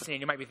might be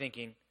listening. You might be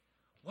thinking,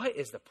 what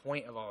is the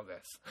point of all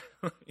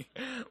this?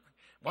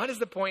 What is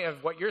the point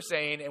of what you're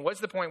saying? And what's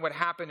the point of what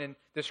happened in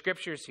the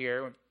scriptures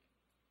here?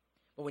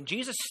 Well, when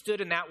Jesus stood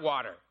in that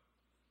water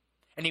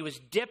and he was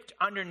dipped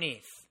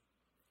underneath,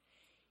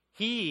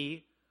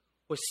 he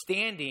was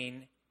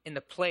standing in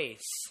the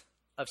place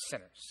of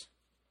sinners.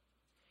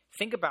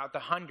 Think about the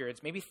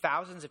hundreds, maybe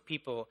thousands of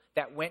people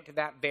that went to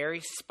that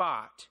very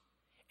spot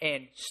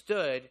and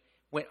stood,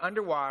 went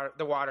underwater,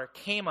 the water,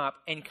 came up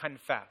and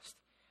confessed.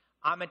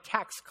 I'm a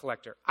tax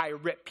collector. I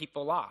rip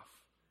people off.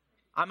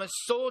 I'm a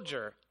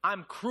soldier.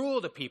 I'm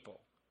cruel to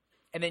people.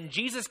 And then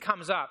Jesus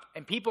comes up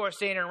and people are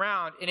standing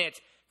around and it's,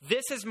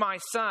 this is my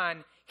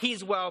son.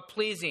 He's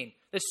well-pleasing.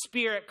 The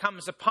Spirit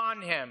comes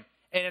upon him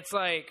And it's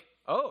like,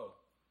 oh,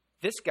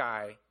 this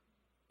guy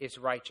is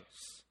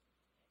righteous.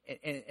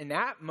 And in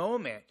that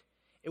moment,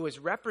 it was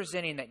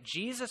representing that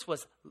Jesus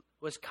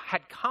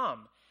had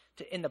come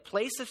to, in the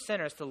place of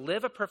sinners, to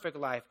live a perfect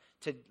life,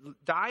 to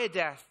die a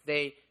death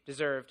they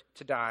deserved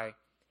to die,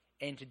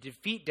 and to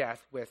defeat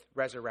death with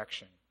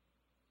resurrection.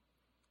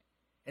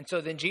 And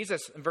so then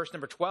Jesus, in verse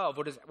number 12,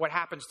 what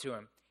happens to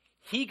him?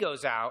 He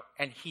goes out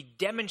and he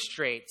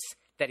demonstrates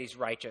that he's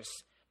righteous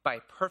by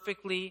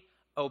perfectly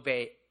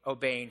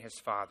obeying his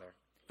Father.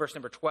 Verse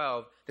number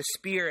 12, the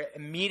Spirit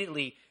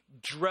immediately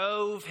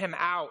drove him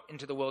out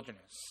into the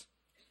wilderness.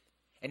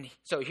 And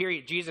so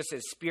here Jesus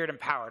is Spirit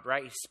empowered,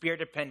 right? He's Spirit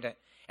dependent.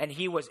 And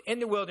he was in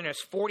the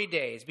wilderness 40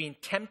 days being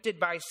tempted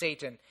by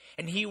Satan.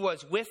 And he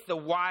was with the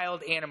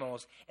wild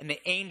animals, and the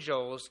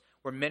angels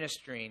were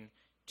ministering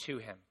to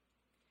him.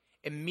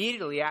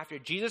 Immediately after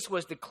Jesus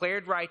was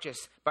declared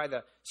righteous by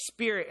the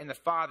Spirit and the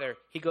Father,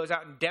 he goes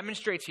out and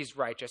demonstrates he's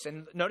righteous.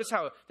 And notice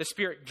how the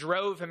Spirit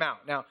drove him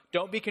out. Now,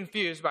 don't be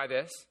confused by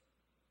this.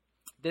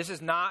 This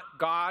is not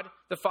God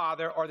the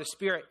Father or the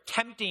Spirit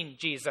tempting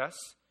Jesus.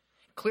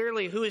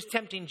 Clearly, who is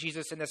tempting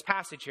Jesus in this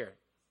passage here?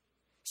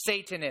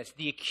 Satan is,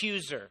 the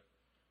accuser,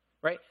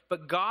 right?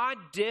 But God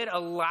did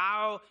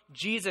allow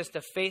Jesus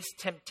to face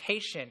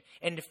temptation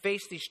and to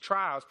face these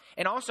trials.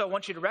 And also, I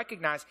want you to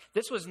recognize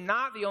this was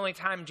not the only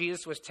time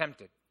Jesus was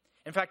tempted.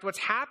 In fact, what's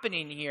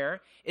happening here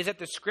is that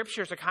the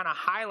scriptures are kind of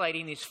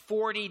highlighting these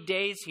 40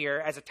 days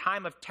here as a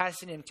time of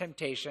testing and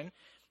temptation,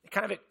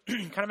 kind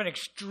of an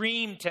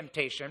extreme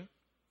temptation,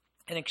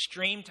 an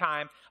extreme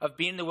time of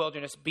being in the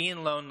wilderness,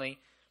 being lonely,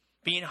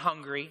 being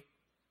hungry.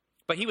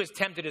 But he was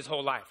tempted his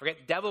whole life. Forget,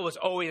 the devil was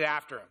always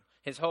after him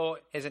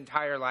his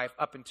entire life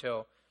up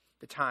until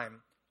the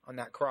time on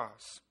that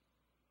cross.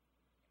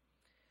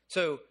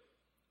 So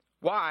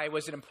why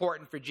was it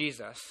important for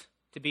Jesus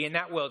to be in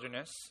that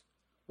wilderness?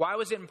 Why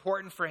was it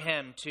important for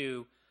him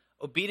to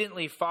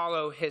obediently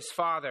follow his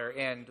Father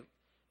and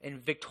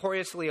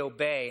victoriously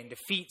obey and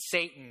defeat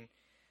Satan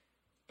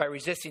by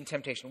resisting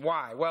temptation?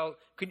 Why? Well,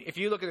 if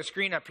you look at the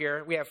screen up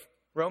here, we have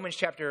Romans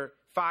chapter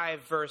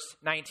 5, verse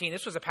 19.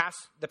 This was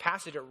the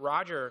passage that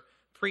Roger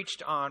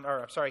preached on,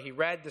 he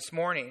read this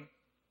morning.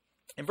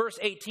 In verse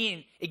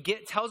 18,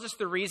 it tells us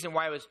the reason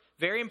why it was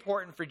very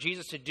important for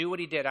Jesus to do what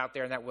he did out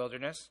there in that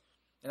wilderness,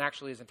 and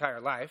actually his entire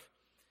life.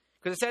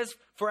 Because it says,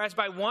 for as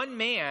by one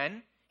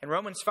man, in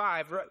Romans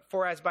 5,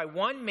 for as by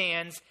one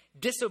man's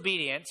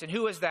disobedience, and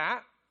who was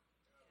that?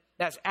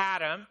 That's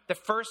Adam, the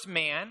first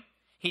man.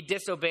 He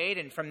disobeyed,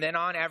 and from then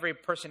on, every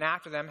person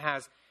after them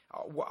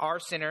are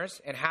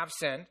sinners and have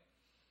sinned.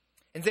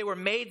 And they were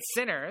made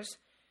sinners.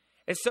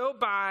 And so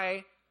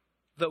by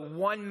the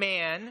one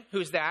man,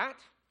 who's that?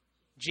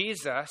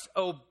 Jesus,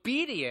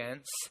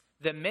 obedience,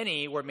 the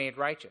many were made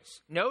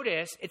righteous.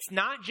 Notice, it's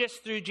not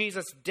just through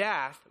Jesus'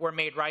 death we're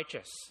made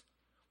righteous.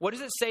 What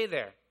does it say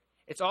there?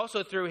 It's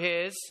also through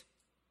his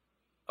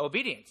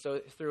obedience.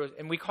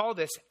 And we call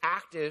this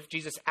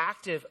Jesus'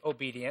 active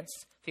obedience.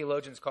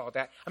 Theologians call it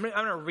that. I'm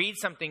going to read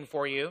something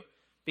for you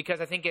because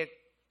I think it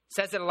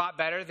says it a lot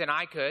better than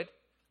I could.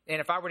 And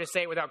if I were to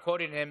say it without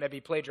quoting him, that'd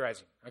be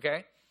plagiarizing,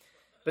 okay?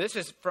 But this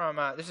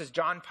is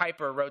John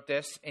Piper wrote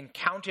this in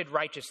Counted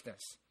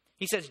Righteousness.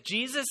 He says,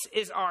 Jesus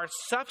is our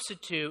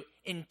substitute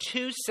in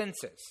two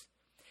senses.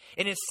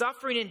 In his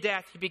suffering and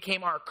death, he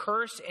became our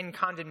curse and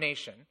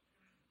condemnation.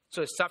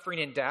 So his suffering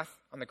and death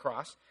on the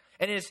cross.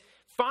 And his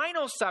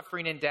final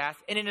suffering and death,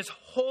 and in his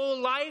whole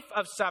life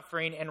of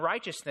suffering and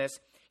righteousness,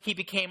 he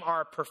became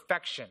our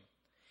perfection.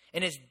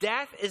 And his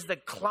death is the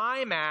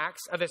climax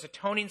of his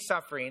atoning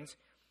sufferings,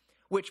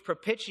 which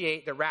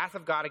propitiate the wrath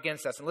of God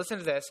against us. And listen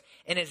to this.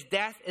 And his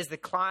death is the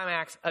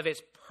climax of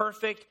his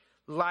perfect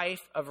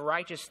life of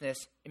righteousness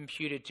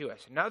imputed to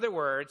us. In other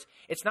words,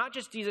 it's not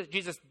just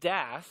Jesus'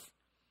 death,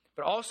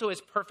 but also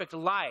his perfect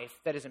life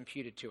that is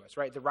imputed to us,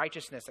 right? The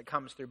righteousness that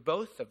comes through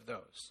both of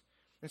those.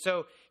 And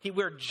so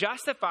we're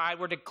justified,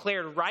 we're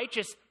declared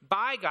righteous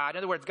by God. In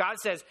other words, God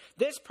says,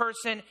 this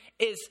person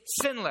is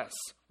sinless.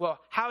 Well,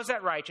 how is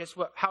that righteous?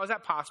 Well, how is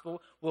that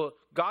possible? Well,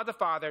 God the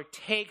Father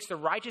takes the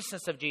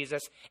righteousness of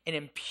Jesus and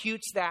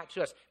imputes that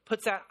to us,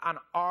 puts that on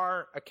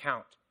our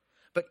account.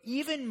 But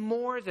even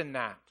more than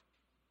that,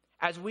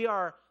 as we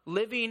are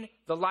living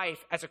the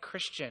life as a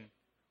Christian,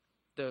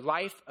 the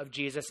life of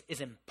Jesus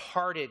is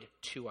imparted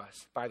to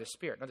us by the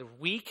Spirit. In other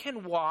words, we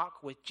can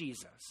walk with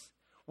Jesus.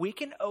 We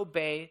can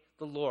obey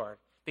the Lord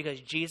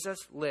because Jesus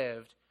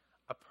lived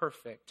a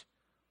perfect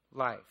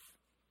life.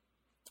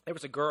 There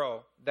was a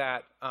girl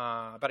that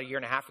about a year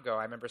and a half ago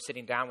I remember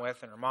sitting down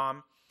with, and her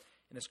mom,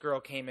 and this girl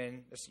came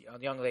in, this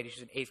young lady,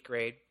 she was in 8th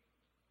grade,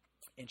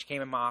 and she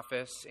came in my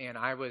office, and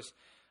I was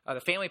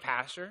the family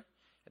pastor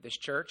at this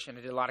church, and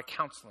I did a lot of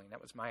counseling.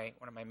 That was one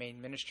of my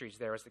main ministries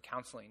there, was the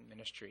counseling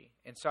ministry.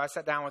 And so I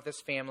sat down with this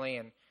family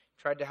and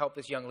tried to help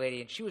this young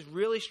lady, and she was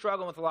really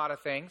struggling with a lot of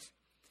things.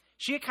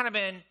 She had kind of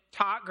been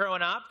taught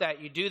growing up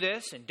that you do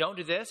this and don't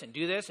do this and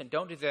do this and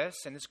don't do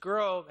this. And this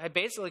girl had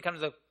basically come to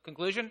the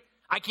conclusion,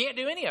 I can't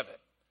do any of it.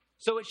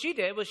 So what she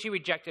did was she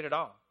rejected it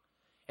all.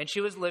 And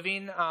she was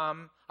living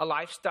a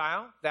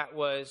lifestyle that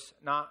was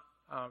not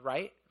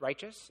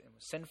righteous and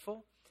was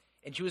sinful.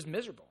 And she was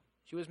miserable.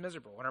 She was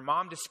miserable. When her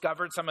mom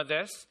discovered some of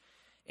this,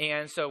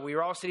 and so we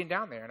were all sitting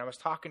down there, and I was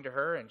talking to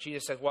her, and she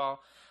just said, well,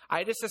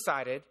 I just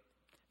decided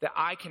that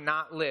I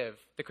cannot live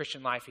the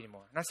Christian life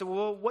anymore. And I said,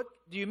 well, what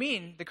do you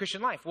mean the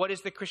Christian life? What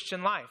is the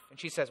Christian life? And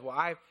she says, well,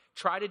 I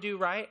try to do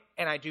right,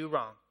 and I do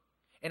wrong.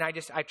 And I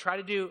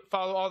try to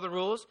follow all the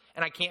rules,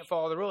 and I can't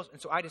follow the rules. And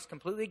so I just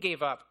completely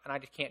gave up, and I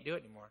just can't do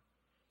it anymore.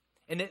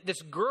 And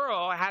this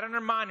girl had on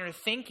her mind her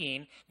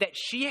thinking that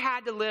she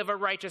had to live a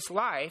righteous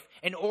life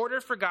in order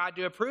for God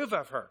to approve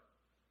of her.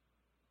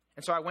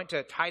 And so I went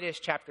to Titus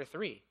chapter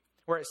 3,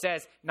 where it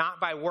says, not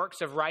by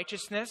works of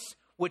righteousness,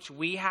 which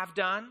we have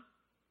done.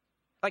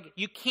 Like,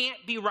 you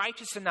can't be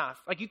righteous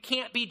enough. Like, you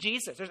can't be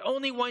Jesus. There's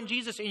only one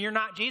Jesus, and you're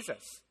not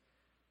Jesus.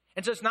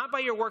 And so it's not by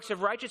your works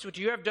of righteousness, which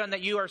you have done,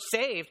 that you are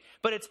saved,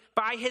 but it's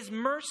by his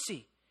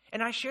mercy.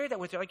 And I shared that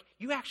with her. Like,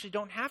 you actually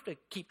don't have to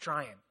keep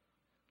trying,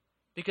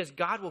 because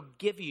God will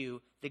give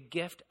you the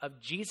gift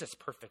of Jesus'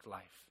 perfect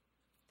life.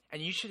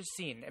 And you should have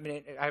seen, I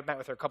mean, I met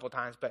with her a couple of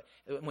times, but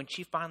when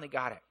she finally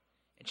got it,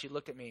 and she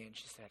looked at me and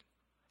she said,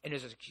 and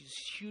there's this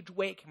huge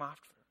weight came off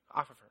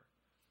of her.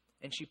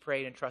 And she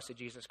prayed and trusted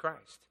Jesus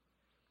Christ.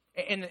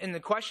 And the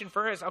question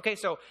for her is, okay,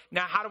 so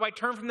now how do I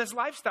turn from this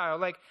lifestyle?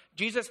 Like,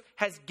 Jesus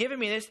has given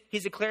me this.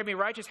 He's declared me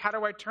righteous. How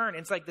do I turn?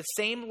 It's like the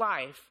same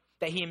life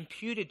that he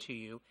imputed to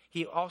you,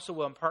 he also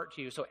will impart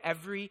to you. So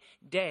every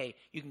day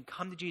you can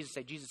come to Jesus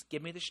and say, Jesus,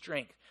 give me the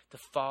strength to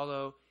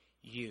follow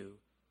you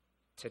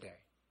today.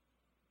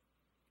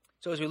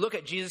 So as we look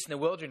at Jesus in the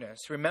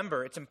wilderness,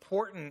 remember, it's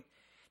important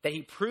that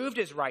he proved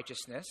his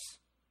righteousness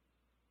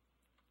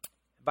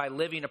by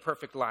living a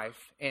perfect life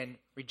and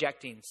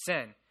rejecting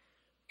sin.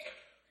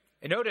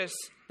 And notice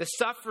the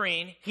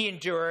suffering he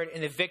endured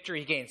and the victory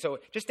he gained. So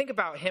just think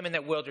about him in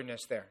that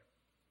wilderness there.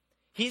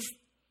 He's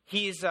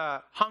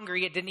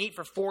hungry. He didn't eat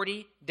for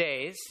 40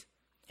 days.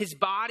 His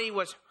body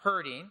was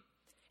hurting.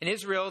 In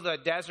Israel, the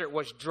desert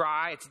was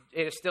dry.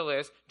 It still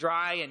is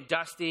dry and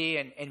dusty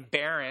and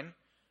barren.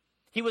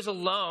 He was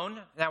alone.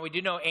 Now, we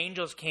do know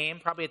angels came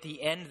probably at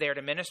the end there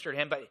to minister to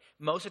him, but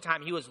most of the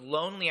time he was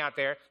lonely out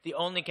there. The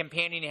only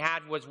companion he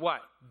had was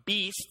what?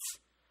 Beasts.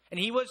 And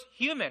he was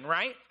human,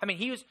 right? I mean,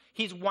 he's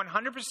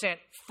 100%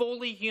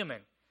 fully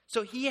human.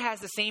 So he has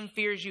the same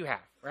fears you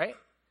have, right?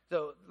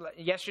 So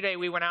yesterday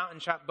we went out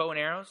and shot bow and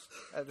arrows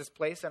at this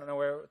place. I don't know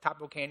where,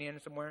 Topo Canyon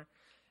somewhere.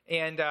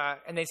 And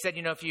they said,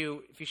 you know, if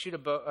you shoot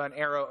an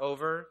arrow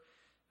over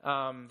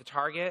the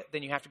target,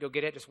 then you have to go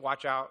get it. Just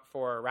watch out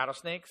for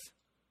rattlesnakes.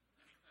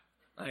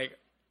 Like,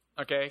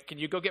 okay, can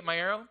you go get my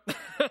arrow?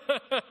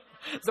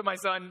 So my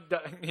son,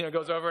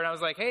 goes over, and I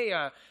was like,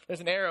 hey,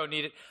 there's an arrow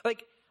needed.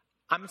 Like,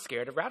 I'm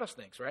scared of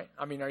rattlesnakes, right?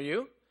 I mean, are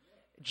you?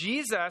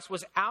 Jesus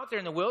was out there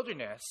in the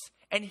wilderness,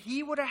 and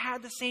he would have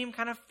had the same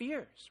kind of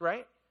fears,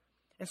 right?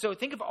 And so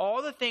think of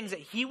all the things that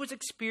he was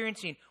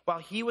experiencing while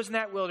he was in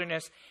that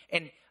wilderness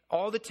and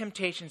all the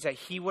temptations that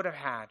he would have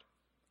had.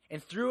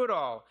 And through it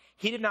all,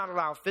 he did not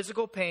allow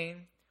physical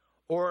pain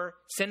or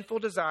sinful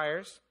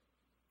desires,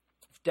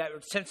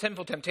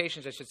 sinful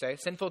temptations, I should say,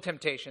 sinful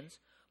temptations,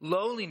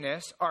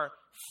 lowliness, or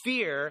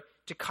fear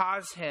to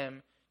cause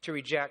him to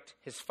reject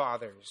his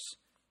Father's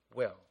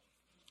will.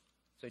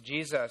 So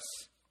Jesus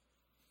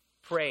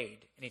prayed,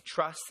 and he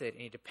trusted,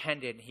 and he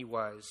depended, and he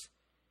was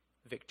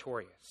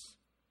victorious.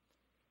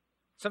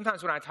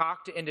 Sometimes when I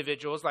talk to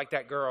individuals like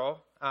that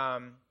girl, I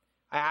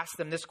ask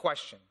them this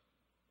question.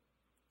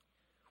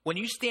 When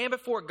you stand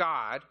before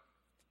God,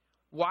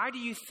 why do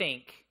you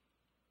think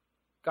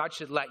God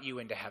should let you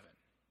into heaven?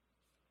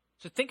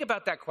 So think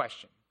about that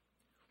question.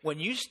 When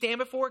you stand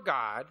before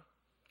God,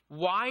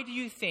 why do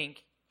you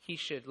think he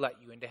should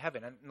let you into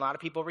heaven? And a lot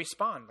of people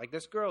respond like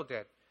this girl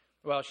did.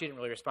 Well, she didn't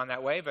really respond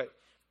that way, but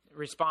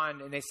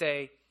respond and they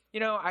say,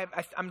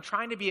 I'm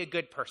trying to be a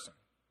good person.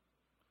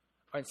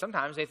 And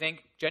sometimes they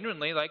think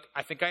genuinely, like,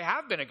 I think I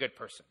have been a good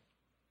person.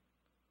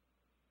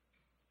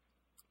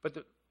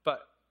 But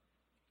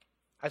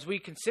as we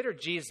consider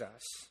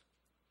Jesus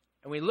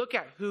and we look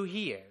at who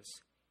he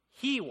is,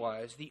 he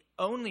was the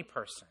only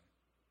person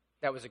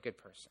that was a good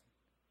person.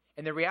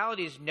 And the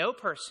reality is no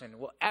person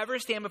will ever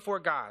stand before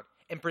God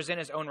and present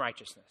his own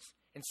righteousness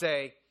and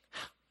say,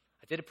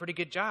 I did a pretty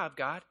good job,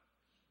 God.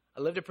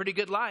 I lived a pretty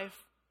good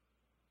life.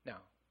 No.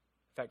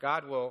 In fact,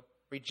 God will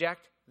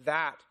reject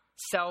that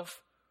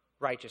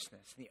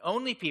self-righteousness. The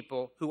only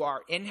people who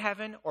are in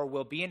heaven or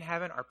will be in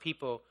heaven are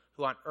people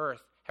who on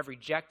earth have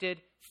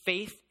rejected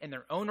faith in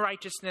their own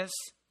righteousness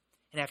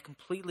and have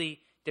completely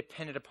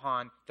depended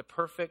upon the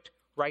perfect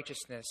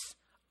righteousness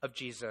of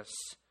Jesus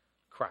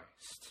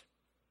Christ.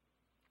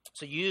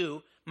 So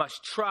you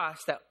must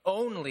trust that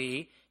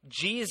only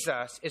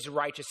Jesus is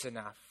righteous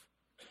enough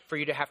for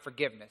you to have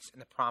forgiveness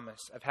and the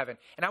promise of heaven.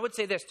 And I would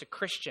say this to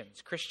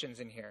Christians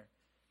in here.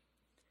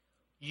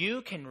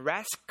 You can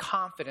rest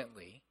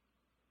confidently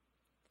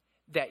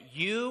that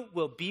you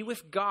will be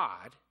with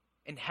God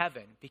in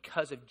heaven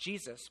because of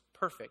Jesus'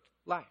 perfect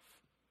life.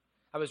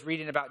 I was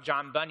reading about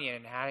John Bunyan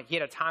and how he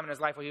had a time in his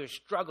life where he was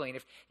struggling.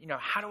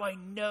 How do I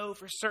know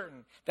for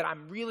certain that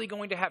I'm really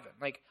going to heaven?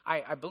 Like,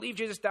 I believe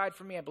Jesus died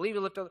for me. I believe he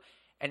lived.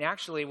 And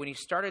actually, when he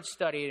started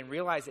studying and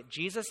realized that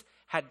Jesus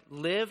had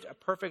lived a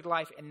perfect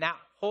life and that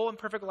whole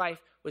imperfect life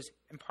was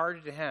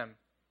imparted to him,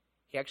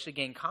 he actually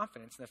gained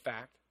confidence in the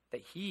fact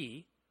that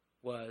he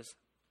was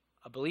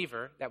a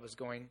believer that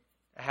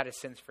had his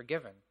sins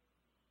forgiven.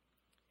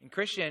 In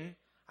Christian,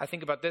 I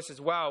think about this as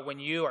well when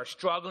you are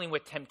struggling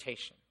with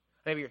temptation.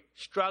 Maybe you're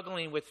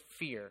struggling with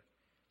fear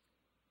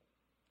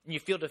and you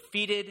feel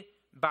defeated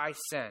by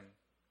sin.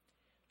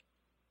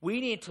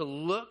 We need to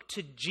look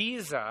to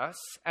Jesus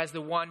as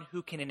the one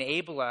who can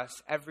enable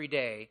us every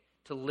day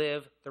to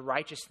live the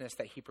righteousness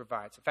that he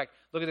provides. In fact,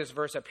 look at this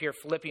verse up here,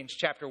 Philippians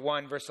chapter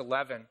 1, verse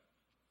 11.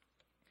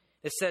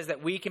 It says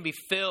that we can be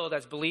filled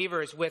as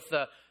believers with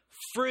the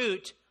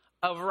fruit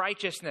of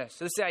righteousness.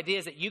 So the idea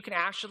is that you can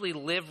actually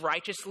live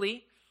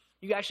righteously.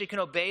 You actually can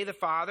obey the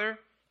Father.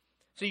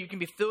 So you can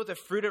be filled with the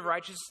fruit of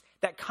righteousness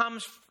that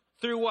comes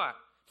through what?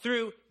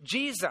 Through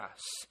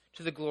Jesus,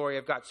 to the glory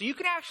of God. So you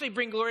can actually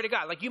bring glory to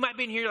God. Like, you might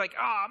be in here like,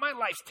 oh, my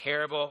life's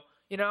terrible.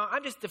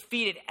 I'm just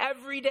defeated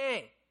every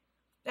day.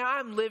 Now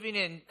I'm living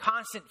in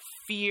constant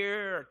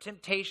fear or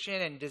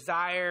temptation and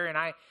desire, and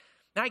I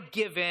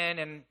give in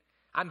and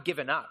I'm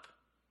giving up.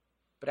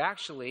 But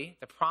actually,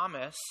 the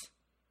promise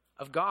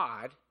of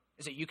God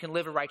is that you can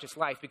live a righteous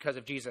life because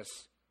of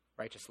Jesus'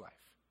 righteous life.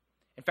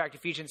 In fact,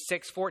 Ephesians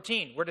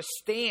 6:14, we're to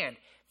stand,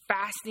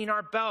 fastening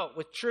our belt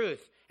with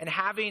truth and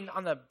having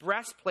on the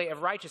breastplate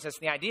of righteousness.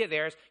 And the idea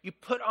there is you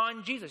put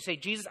on Jesus. You say,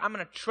 Jesus, I'm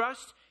going to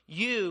trust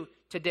you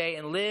today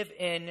and live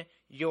in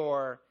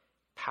your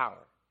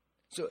power.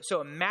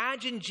 So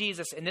imagine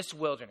Jesus in this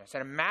wilderness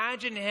and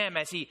imagine him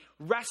as he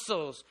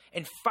wrestles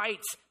and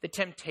fights the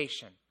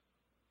temptation.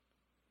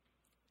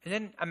 And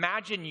then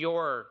imagine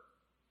your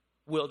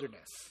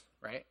wilderness,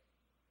 right?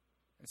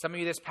 And some of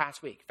you this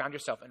past week found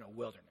yourself in a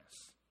wilderness.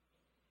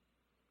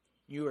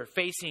 You are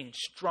facing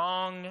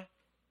strong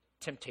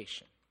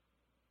temptation.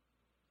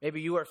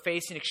 Maybe you are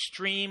facing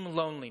extreme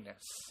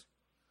loneliness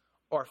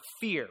or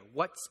fear.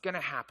 What's going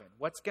to happen?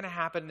 What's going to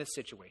happen in this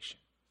situation?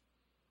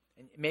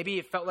 And maybe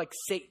it felt like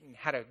Satan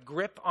had a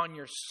grip on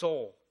your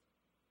soul.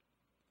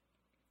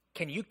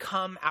 Can you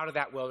come out of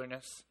that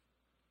wilderness?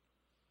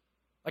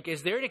 Like,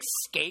 is there an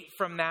escape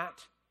from that?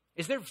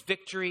 Is there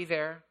victory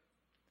there?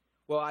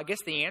 Well, I guess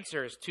the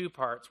answer is two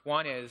parts.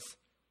 One is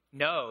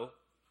no,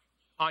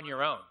 on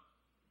your own.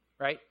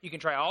 Right? You can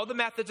try all the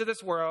methods of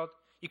this world.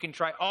 You can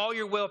try all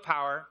your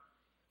willpower,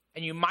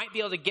 and you might be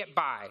able to get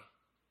by.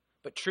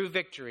 But true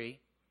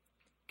victory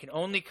can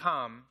only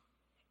come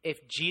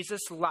if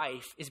Jesus'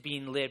 life is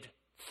being lived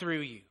through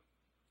you.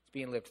 It's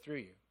being lived through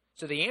you.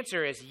 So the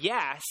answer is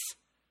yes,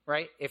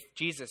 right? If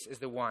Jesus is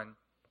the one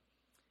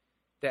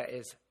that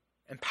is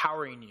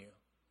empowering you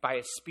by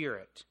his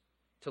Spirit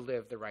to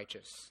live the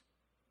righteous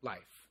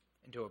life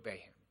and to obey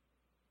him.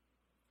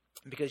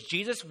 Because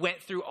Jesus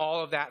went through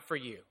all of that for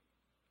you.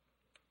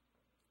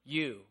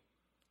 You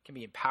can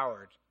be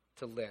empowered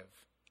to live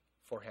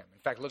for him. In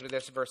fact, look at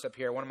this verse up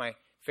here. One of my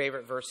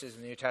favorite verses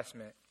in the New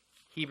Testament.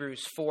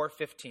 Hebrews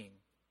 4:15.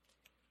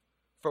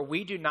 For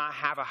we do not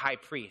have a high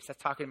priest.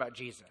 That's talking about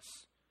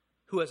Jesus.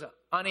 Who is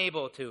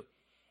unable to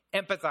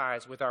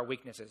empathize with our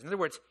weaknesses. In other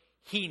words,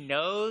 he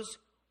knows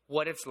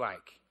what it's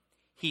like.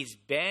 He's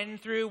been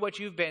through what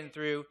you've been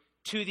through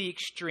to the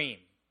extreme.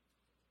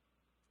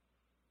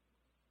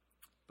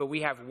 But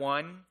we have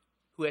one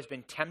who has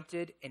been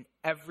tempted in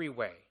every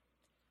way,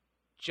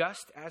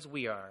 just as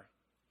we are,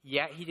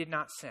 yet he did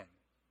not sin.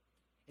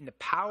 And the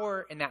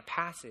power in that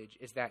passage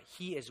is that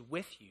he is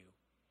with you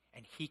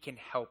and he can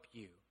help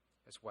you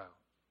as well.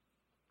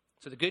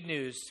 So the good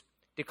news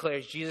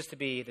declares Jesus to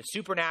be the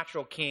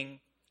supernatural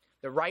king,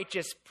 the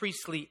righteous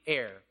priestly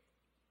heir,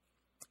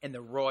 and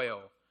the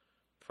royal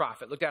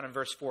prophet. Look down in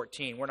verse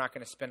 14. We're not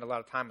going to spend a lot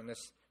of time on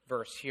this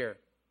verse here.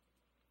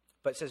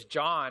 But it says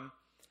John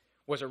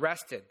was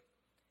arrested.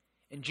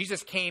 And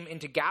Jesus came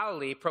into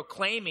Galilee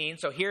proclaiming,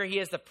 so here he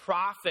is the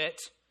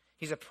prophet.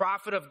 He's a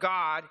prophet of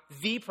God,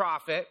 the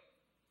prophet,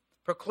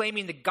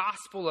 proclaiming the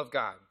gospel of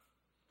God,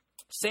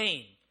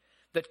 saying,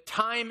 the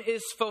time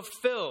is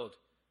fulfilled.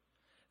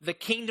 The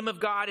kingdom of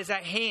God is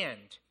at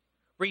hand.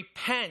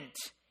 Repent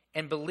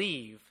and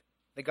believe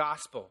the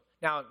gospel.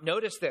 Now,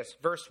 notice this.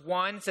 Verse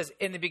 1 says,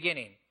 in the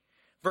beginning.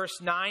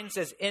 Verse 9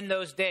 says, in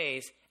those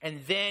days.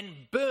 And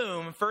then,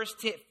 boom, verse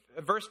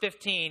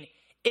 15,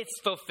 it's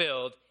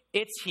fulfilled.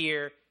 It's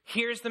here.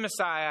 Here's the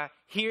Messiah.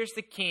 Here's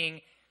the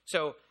King.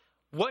 So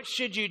what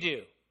should you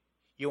do?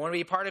 You want to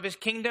be part of his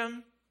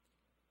kingdom?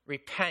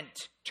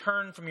 Repent.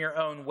 Turn from your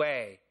own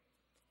way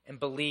and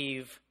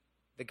believe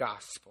the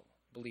gospel.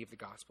 Believe the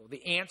gospel.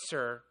 The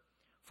answer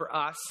for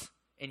us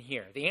in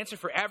here, the answer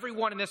for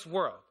everyone in this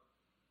world,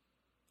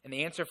 and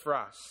the answer for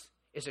us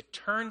is to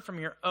turn from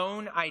your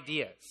own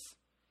ideas,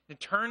 to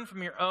turn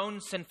from your own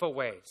sinful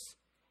ways,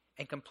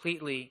 and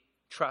completely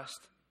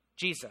trust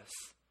Jesus,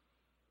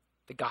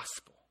 the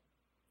gospel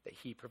that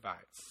he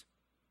provides.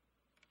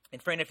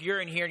 And friend, if you're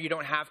in here and you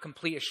don't have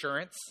complete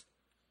assurance,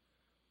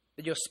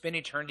 that you'll spend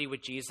eternity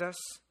with Jesus,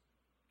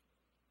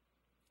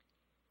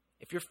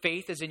 if your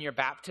faith is in your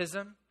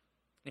baptism,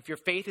 if your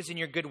faith is in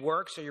your good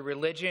works or your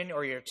religion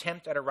or your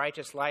attempt at a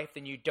righteous life,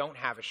 then you don't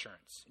have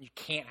assurance. You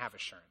can't have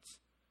assurance.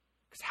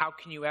 Because how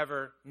can you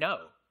ever know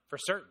for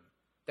certain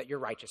that you're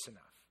righteous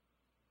enough?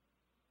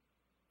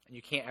 And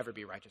you can't ever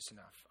be righteous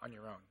enough on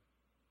your own.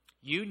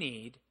 You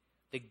need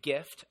the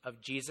gift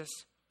of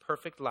Jesus'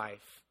 perfect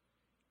life,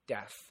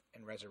 death,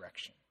 and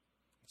resurrection.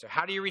 So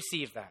how do you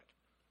receive that?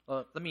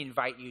 Well, let me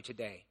invite you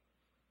today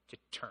to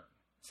turn.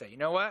 Say, you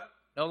know what?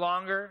 No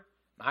longer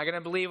am I going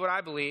to believe what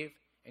I believe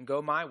and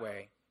go my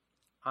way.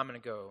 I'm going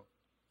to go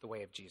the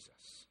way of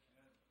Jesus.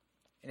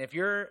 And if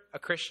you're a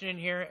Christian in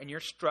here and you're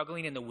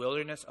struggling in the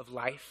wilderness of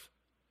life,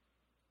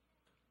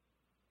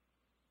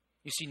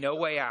 you see no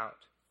way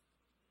out.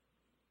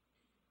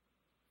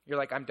 You're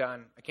like, I'm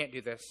done. I can't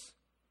do this.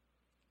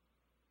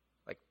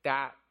 Like,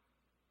 that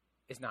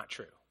is not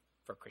true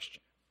for a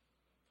Christian.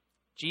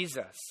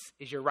 Jesus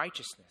is your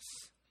righteousness.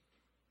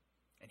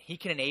 And he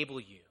can enable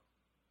you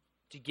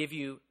to give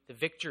you the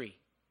victory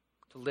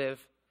to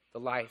live the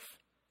life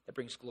that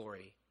brings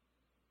glory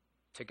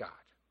to God.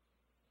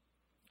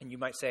 And you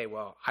might say,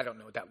 well, I don't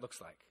know what that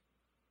looks like.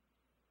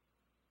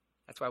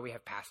 That's why we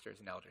have pastors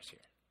and elders here,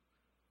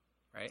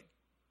 right?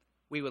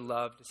 We would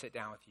love to sit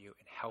down with you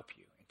and help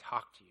you and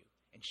talk to you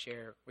and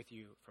share with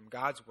you from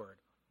God's word.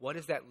 What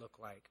does that look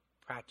like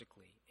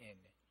practically in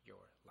your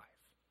life?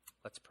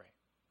 Let's pray.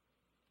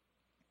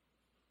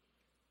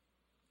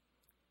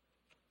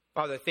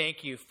 Father,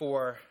 thank you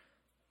for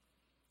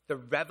the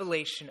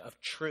revelation of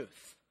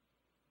truth.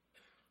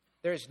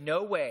 There is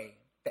no way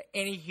that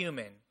any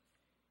human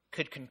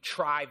could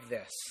contrive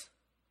this.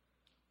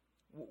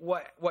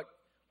 What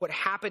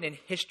happened in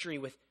history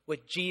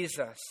with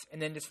Jesus,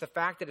 and then just the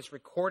fact that it's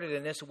recorded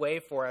in this way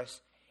for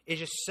us, is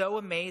just so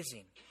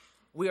amazing.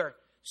 We are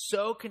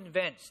so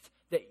convinced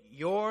that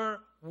your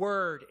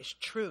word is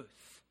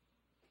truth.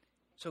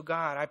 So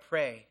God, I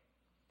pray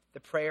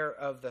the prayer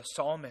of the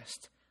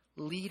psalmist,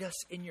 lead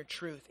us in your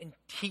truth and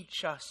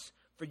teach us,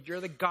 for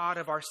you're the God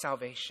of our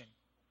salvation.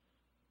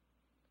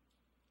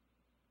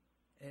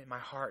 And in my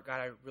heart, God,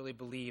 I really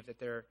believe that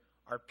there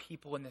are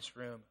people in this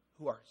room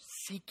who are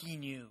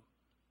seeking you.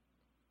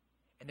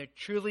 And they're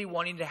truly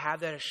wanting to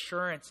have that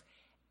assurance.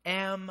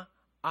 Am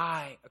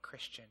I a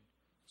Christian?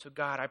 So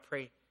God, I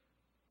pray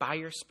by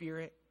your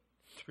Spirit,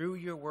 through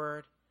your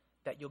word,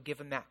 that you'll give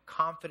them that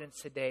confidence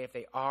today if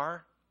they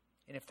are.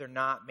 And if they're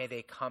not, may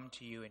they come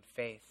to you in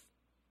faith.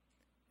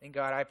 And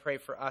God, I pray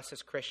for us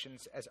as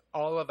Christians, as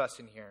all of us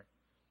in here,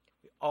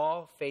 we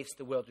all face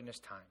the wilderness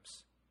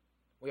times.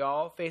 We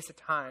all face the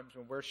times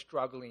when we're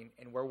struggling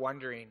and we're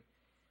wondering,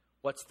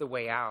 what's the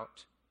way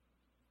out?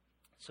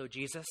 So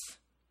Jesus,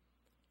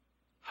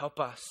 help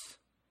us.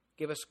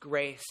 Give us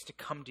grace to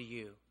come to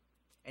you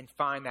and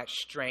find that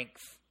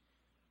strength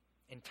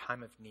in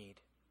time of need.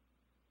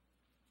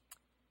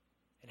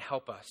 And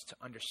help us to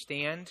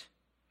understand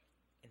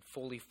and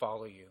fully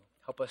follow you.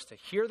 Help us to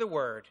hear the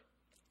word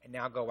and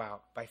now go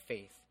out by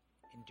faith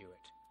and do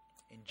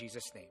it. In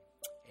Jesus' name,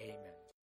 amen.